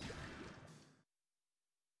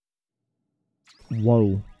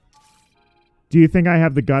 Whoa. Do you think I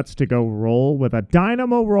have the guts to go roll with a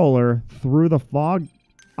dynamo roller through the fog?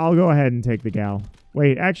 I'll go ahead and take the gal.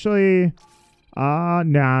 Wait, actually...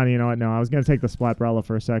 nah, you know what? No, I was going to take the Splatbrella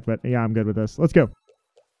for a sec, but yeah, I'm good with this. Let's go.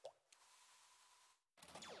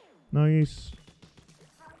 Nice.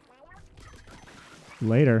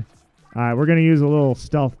 Later. Alright, we're going to use a little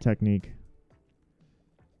stealth technique.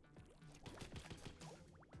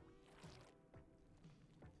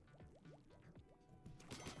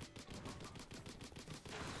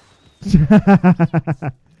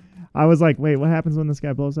 I was like, wait, what happens when this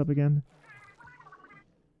guy blows up again?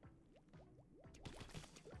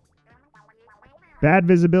 Bad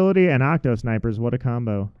visibility and octo snipers. What a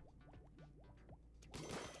combo.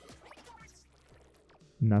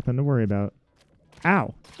 Nothing to worry about.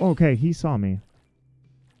 Ow. Okay, he saw me.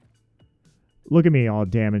 Look at me all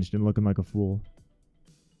damaged and looking like a fool.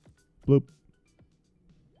 Bloop.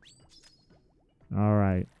 All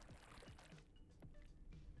right.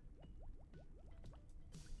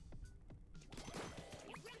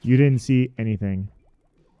 You didn't see anything.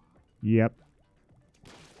 Yep.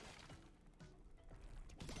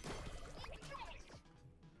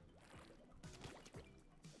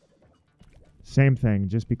 Same thing.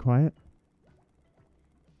 Just be quiet.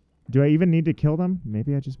 Do I even need to kill them?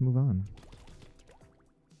 Maybe I just move on.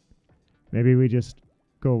 Maybe we just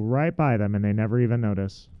go right by them and they never even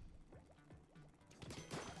notice.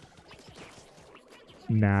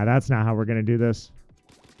 Nah, that's not how we're going to do this.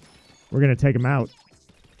 We're going to take them out.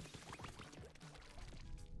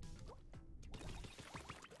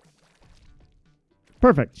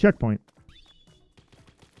 Perfect. Checkpoint.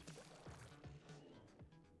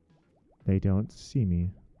 They don't see me.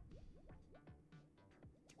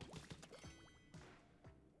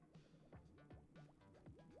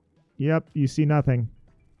 Yep, you see nothing.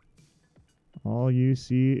 All you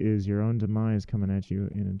see is your own demise coming at you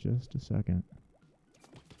in just a second.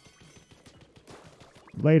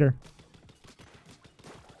 Later.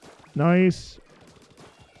 Nice.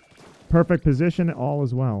 Perfect position. All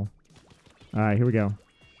is well. All right, here we go.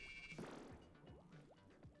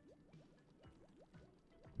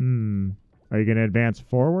 Are you going to advance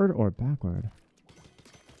forward or backward?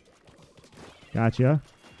 Gotcha.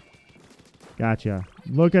 Gotcha.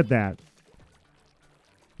 Look at that.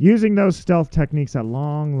 Using those stealth techniques at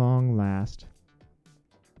long last.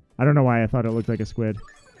 I don't know why I thought it looked like a squid.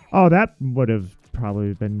 Oh, that would have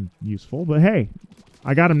probably been useful. But hey,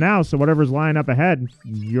 I got him now, so whatever's lying up ahead,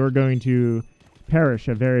 you're going to perish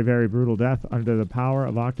a very, very brutal death under the power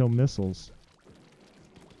of octo missiles.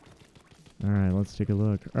 All right, let's take a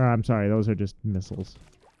look. I'm sorry, those are just missiles.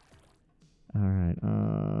 All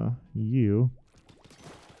right, you.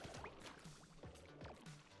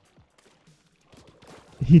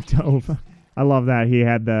 He dove. I love that. He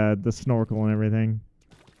had the snorkel and everything.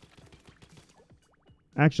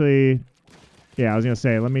 Actually, yeah, I was going to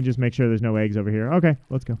say, let me just make sure there's no eggs over here. Okay,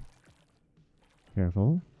 let's go.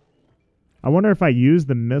 Careful. I wonder if I use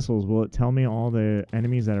the missiles, will it tell me all the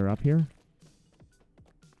enemies that are up here?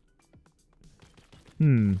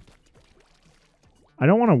 I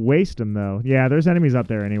don't want to waste them, though. Yeah, there's enemies up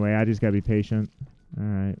there anyway. I just got to be patient. All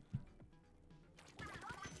right.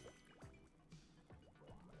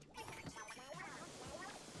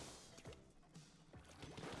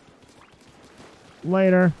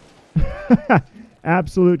 Later.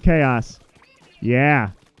 Absolute chaos. Yeah.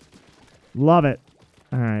 Love it.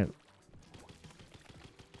 All right.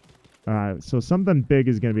 All right, so something big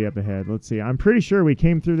is going to be up ahead. Let's see. I'm pretty sure we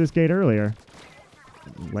came through this gate earlier.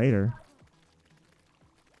 Later.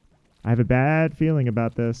 I have a bad feeling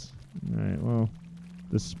about this. All right, well,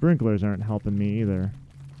 the sprinklers aren't helping me either.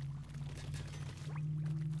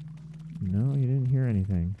 No, you didn't hear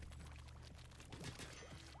anything.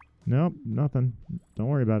 Nope, nothing. Don't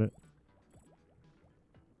worry about it.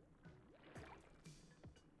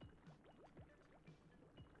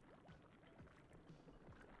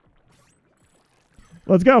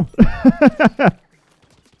 Let's go.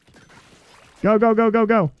 Go, go, go, go,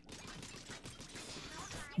 go.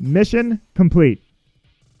 Mission complete.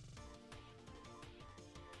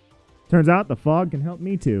 Turns out the fog can help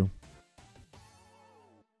me too.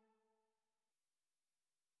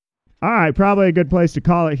 All right, probably a good place to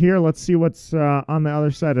call it here. Let's see what's on the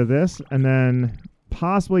other side of this, and then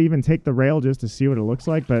possibly even take the rail just to see what it looks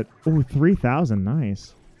like. But, oh, 3,000,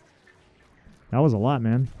 nice. That was a lot,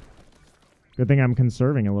 man. Good thing I'm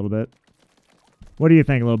conserving a little bit. What do you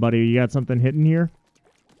think, little buddy? You got something hidden here?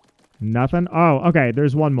 Nothing? Oh, okay,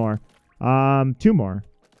 there's one more. 2 more.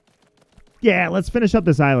 Yeah, let's finish up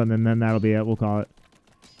this island, and then that'll be it. We'll call it.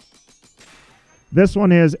 This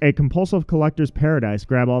one is a compulsive collector's paradise.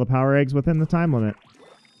 Grab all the power eggs within the time limit.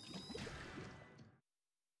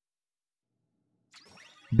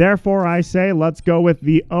 Therefore, I say let's go with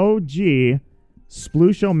the OG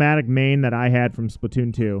Splooshomatic main that I had from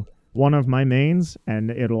Splatoon 2. One of my mains, and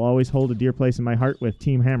it'll always hold a dear place in my heart with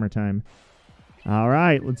Team Hammer time. All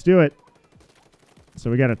right, let's do it. So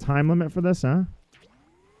we got a time limit for this, huh?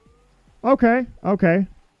 Okay, okay.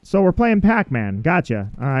 So we're playing Pac-Man. Gotcha.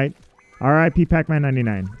 All right. R.I.P. Pac-Man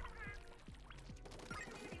 99.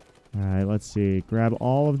 All right, let's see. Grab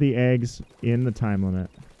all of the eggs in the time limit.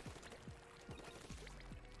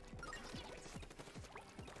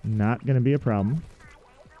 Not going to be a problem.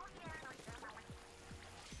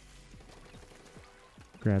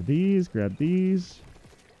 Grab these, grab these.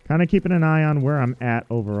 Kind of keeping an eye on where I'm at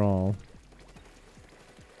overall.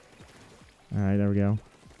 All right, there we go.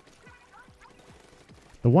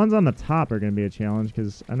 The ones on the top are going to be a challenge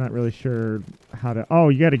because I'm not really sure how to... Oh,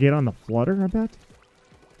 you got to get on the flutter, I bet?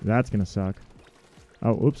 That's going to suck.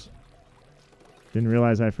 Oh, oops. Didn't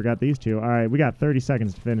realize I forgot these two. All right, we got 30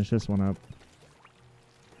 seconds to finish this one up.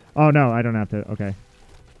 Oh, no, I don't have to. Okay.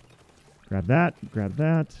 Grab that. Grab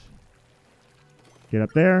that. Get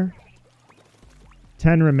up there.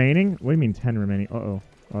 10 remaining. What do you mean 10 remaining? Uh-oh.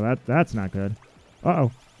 Oh, that's not good.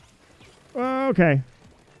 Uh-oh. Okay.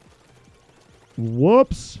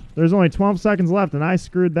 Whoops. There's only 12 seconds left, and I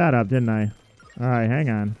screwed that up, didn't I? All right, hang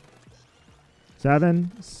on.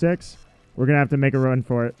 7, 6. We're going to have to make a run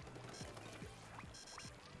for it.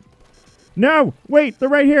 No! Wait, they're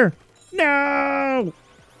right here. No!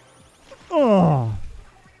 Oh.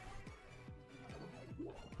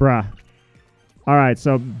 Bruh. All right,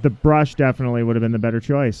 so the brush definitely would have been the better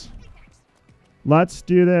choice. Let's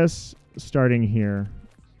do this starting here.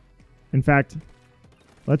 In fact,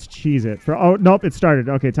 let's cheese it. Oh, nope, it started.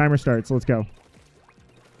 Okay, timer starts. Let's go.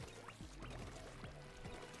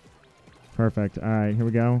 Perfect. All right, here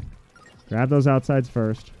we go. Grab those outsides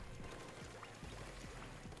first.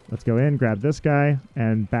 Let's go in, grab this guy,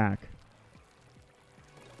 and back.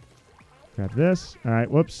 Grab this. All right,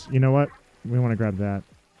 whoops. You know what? We want to grab that.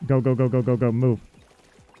 Go, go, go, go, go, go. Move.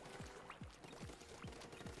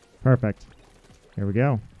 Perfect. Here we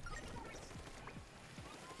go.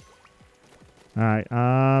 All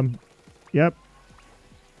right. Yep.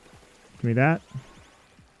 Give me that.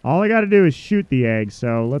 All I got to do is shoot the egg,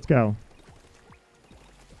 so let's go.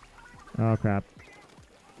 Oh, crap.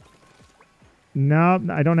 No,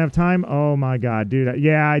 I don't have time. Oh, my God, dude.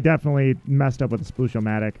 Yeah, I definitely messed up with the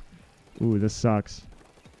Splooshomatic. Ooh, this sucks.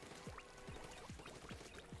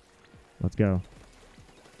 Let's go.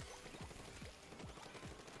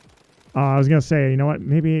 Oh, I was gonna say, you know what?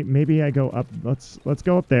 Maybe I go up. Let's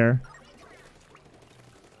go up there.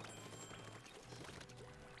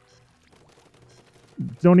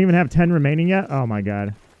 Don't even have 10 remaining yet. Oh my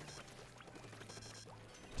God.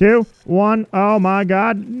 2, 1. Oh my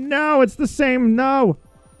God. No, it's the same. No.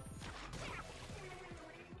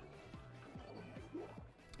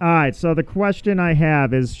 All right, so the question I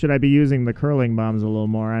have is, should I be using the curling bombs a little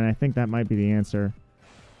more? And I think that might be the answer.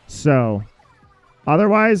 So,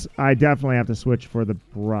 otherwise, I definitely have to switch for the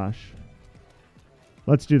brush.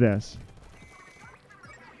 Let's do this.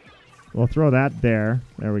 We'll throw that there.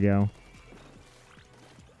 There we go.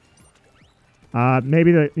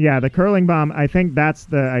 Maybe the curling bomb. I think that's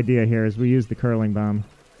the idea here, is we use the curling bomb.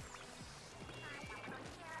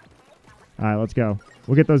 All right, let's go.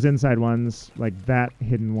 We'll get those inside ones, like that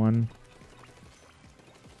hidden one.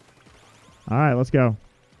 All right, let's go.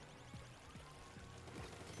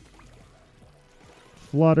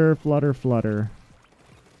 Flutter, flutter, flutter.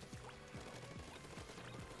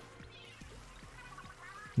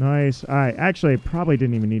 Nice. All right, actually, probably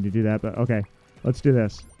didn't even need to do that, but okay. Let's do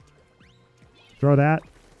this. Throw that.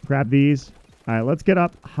 Grab these. All right, let's get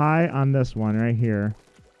up high on this one right here.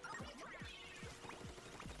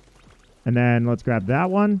 And then let's grab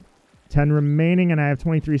that one. 10 remaining, and I have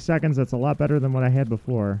 23 seconds. That's a lot better than what I had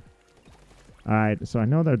before. All right, so I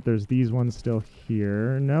know that there's these ones still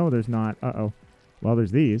here. No, there's not. Uh-oh. Well,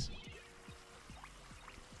 there's these.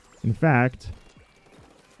 In fact,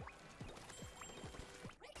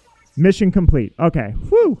 mission complete. Okay.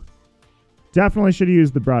 Whew. Definitely should have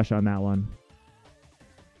used the brush on that one.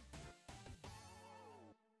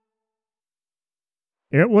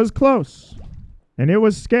 It was close, and it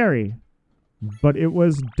was scary. But it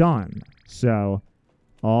was done. So,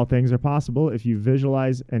 all things are possible if you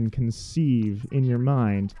visualize and conceive in your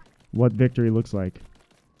mind what victory looks like.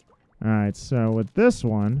 Alright, so with this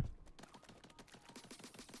one,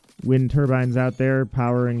 wind turbines out there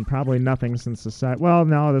powering probably nothing since the site. Well,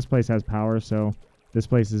 no, this place has power, so this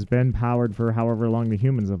place has been powered for however long the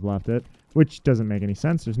humans have left it, which doesn't make any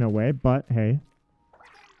sense. There's no way, but hey.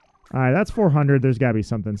 Alright, that's 400. There's got to be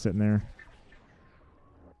something sitting there.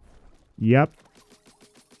 Yep.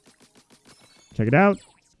 Check it out.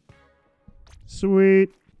 Sweet.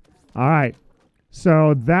 All right.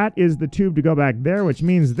 So that is the tube to go back there, which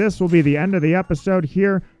means this will be the end of the episode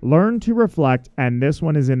here. Learn to reflect, and this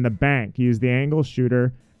one is in the bank. Use the angle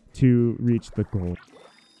shooter to reach the goal.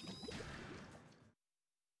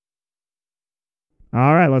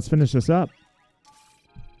 All right, let's finish this up.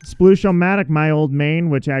 Sploosh-O-Matic, my old main,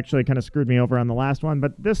 which actually kind of screwed me over on the last one,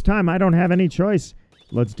 but this time I don't have any choice.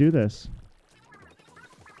 Let's do this.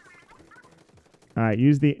 All right,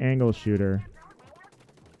 use the angle shooter.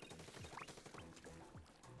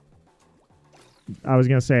 I was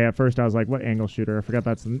going to say, at first I was like, what angle shooter? I forgot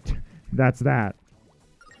that's that.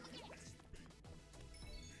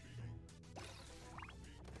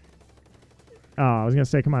 Oh, I was going to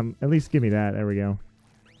say, come on, at least give me that. There we go.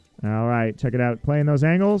 All right, check it out. Playing those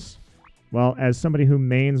angles. Well, as somebody who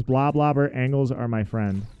mains Bloblobber, angles are my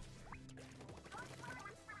friend.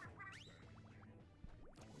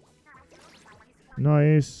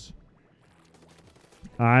 Nice.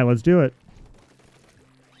 All right, let's do it.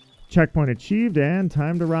 Checkpoint achieved and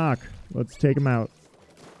time to rock. Let's take him out.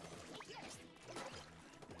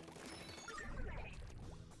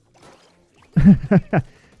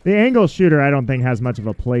 The angle shooter I don't think has much of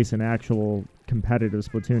a place in actual competitive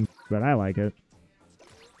Splatoon, but I like it.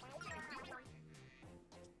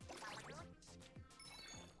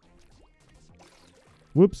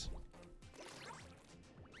 Whoops.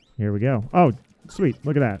 Here we go. Oh, sweet.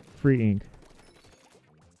 Look at that. Free ink.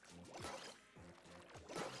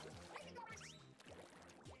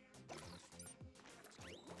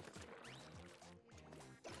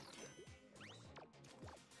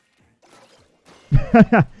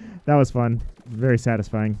 That was fun. Very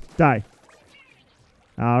satisfying. Die.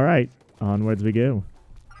 All right. Onwards we go.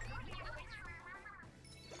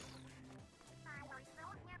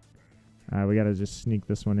 We got to just sneak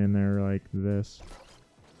this one in there like this.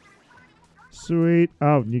 Sweet.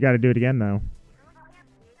 Oh, you got to do it again, though.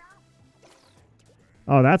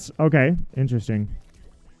 Oh, that's... Okay. Interesting.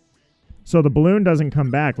 So the balloon doesn't come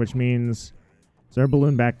back, which means... Is there a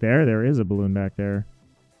balloon back there? There is a balloon back there.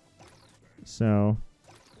 So...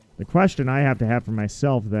 The question I have to have for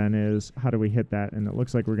myself, then, is how do we hit that? And it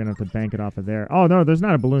looks like we're going to have to bank it off of there. Oh, no, there's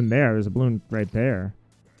not a balloon there. There's a balloon right there.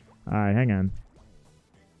 All right, hang on.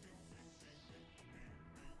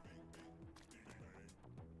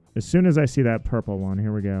 As soon as I see that purple one,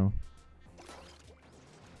 here we go.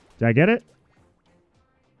 Did I get it?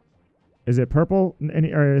 Is it purple?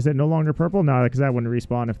 Or is it no longer purple? No, because that wouldn't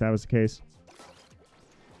respawn if that was the case.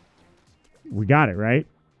 We got it, right?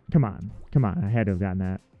 Come on. Come on. I had to have gotten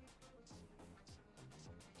that.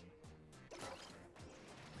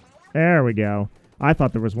 There we go. I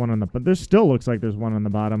thought there was one on the... But there still looks like there's one on the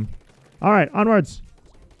bottom. All right, onwards.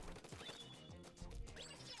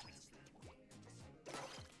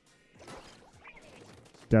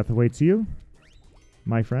 Death awaits you,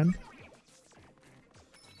 my friend.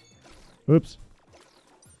 Oops.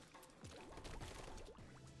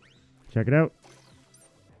 Check it out.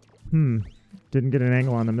 Didn't get an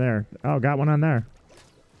angle on them there. Oh, got one on there.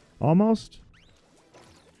 Almost.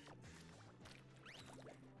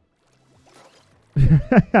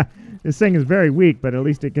 This thing is very weak, but at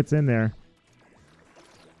least it gets in there.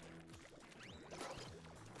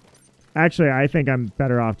 Actually, I think I'm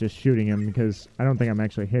better off just shooting him because I don't think I'm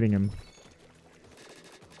actually hitting him.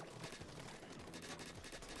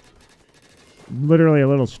 Literally a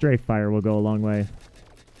little strafe fire will go a long way.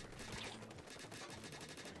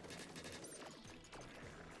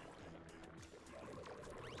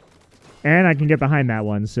 And I can get behind that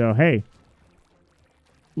one, so hey.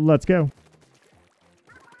 Let's go.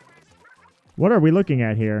 What are we looking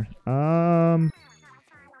at here?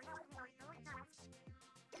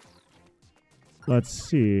 Let's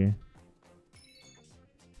see.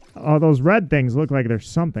 Oh, those red things look like there's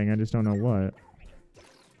something. I just don't know what.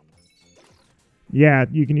 Yeah,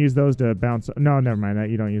 you can use those to bounce. No, never mind that.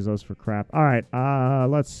 You don't use those for crap. All right,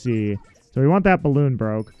 let's see. So we want that balloon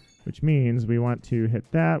broke, which means we want to hit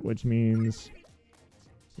that, which means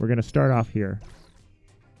we're going to start off here.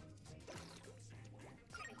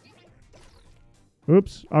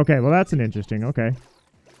 Oops. Okay, well, that's an interesting. Okay.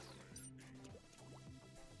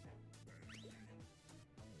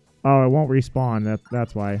 Oh, it won't respawn.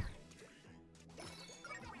 That's why.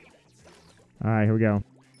 All right, here we go.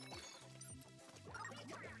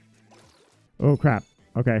 Oh, crap.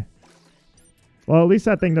 Okay. Well, at least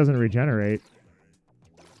that thing doesn't regenerate.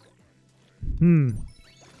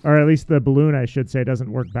 Or at least the balloon, I should say,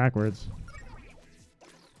 doesn't work backwards.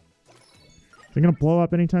 Is it going to blow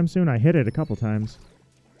up anytime soon? I hit it a couple times.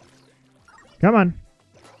 Come on.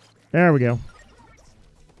 There we go.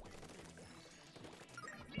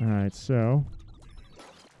 Alright, so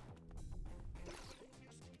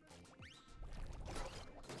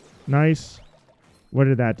Nice. What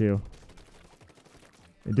did that do?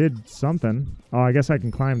 It did something. Oh, I guess I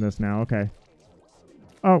can climb this now. Okay.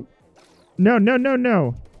 Oh. No, no, no,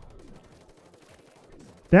 no.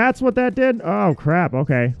 That's what that did? Oh, crap.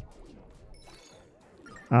 Okay.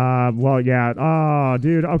 Well, yeah. Oh,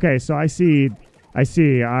 dude. Okay, so I see. All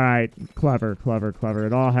right. Clever, clever, clever.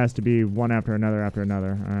 It all has to be one after another after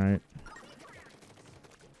another. All right.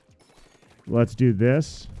 Let's do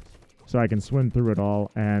this so I can swim through it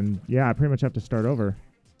all. And, yeah, I pretty much have to start over.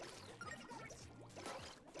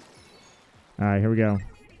 All right, here we go.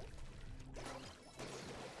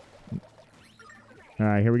 All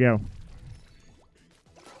right, here we go.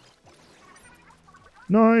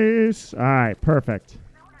 Nice. All right, perfect.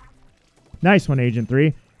 Nice one, Agent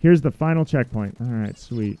 3. Here's the final checkpoint. All right,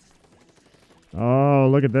 sweet. Oh,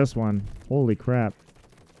 look at this one. Holy crap.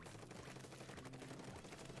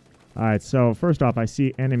 All right, so first off, I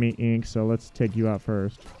see enemy ink, so let's take you out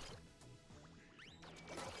first.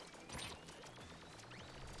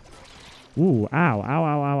 Ooh, ow, ow,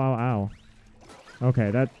 ow, ow, ow, ow. Okay,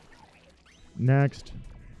 that... Next.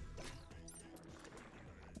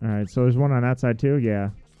 All right, so there's one on that side too? Yeah.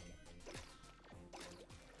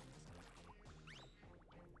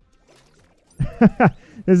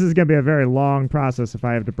 This is going to be a very long process if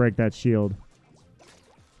I have to break that shield.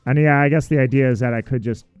 And yeah, I guess the idea is that I could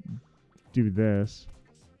just do this.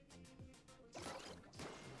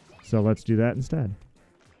 So let's do that instead.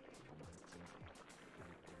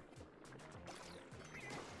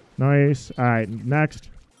 Nice. All right, next.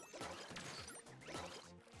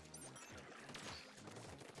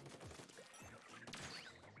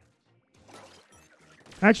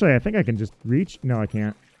 Actually, I think I can just reach. No, I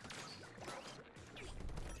can't.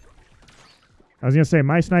 I was gonna say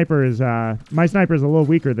my sniper is a little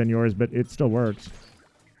weaker than yours, but it still works.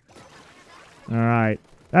 All right,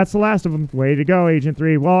 that's the last of them. Way to go, Agent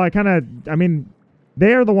 3. Well, I mean,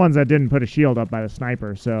 they are the ones that didn't put a shield up by the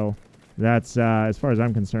sniper, so that's as far as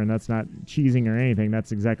I'm concerned, that's not cheesing or anything.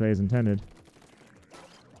 That's exactly as intended.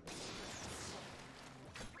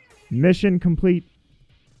 Mission complete.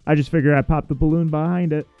 I just figured I'd pop the balloon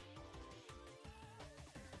behind it.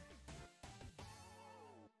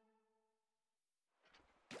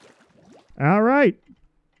 All right.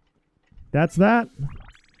 That's that.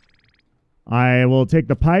 I will take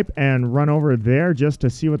the pipe and run over there just to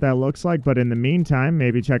see what that looks like. But in the meantime,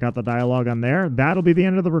 maybe check out the dialogue on there. That'll be the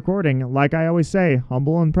end of the recording. Like I always say,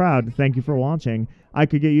 humble and proud. Thank you for watching. I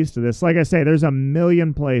could get used to this. Like I say, there's a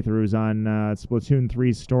million playthroughs on Splatoon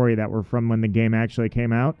 3's story that were from when the game actually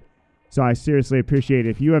came out. So I seriously appreciate it.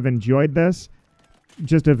 If you have enjoyed this,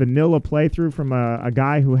 just a vanilla playthrough from a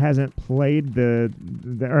guy who hasn't played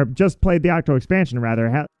or just played the Octo Expansion, rather.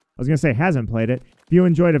 I was going to say hasn't played it. If you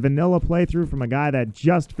enjoyed a vanilla playthrough from a guy that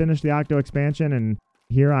just finished the Octo Expansion and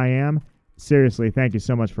here I am, seriously, thank you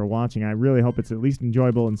so much for watching. I really hope it's at least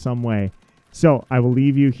enjoyable in some way. So I will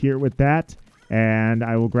leave you here with that, and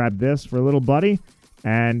I will grab this for little buddy,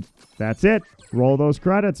 and that's it. Roll those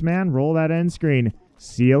credits, man. Roll that end screen.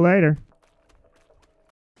 See you later.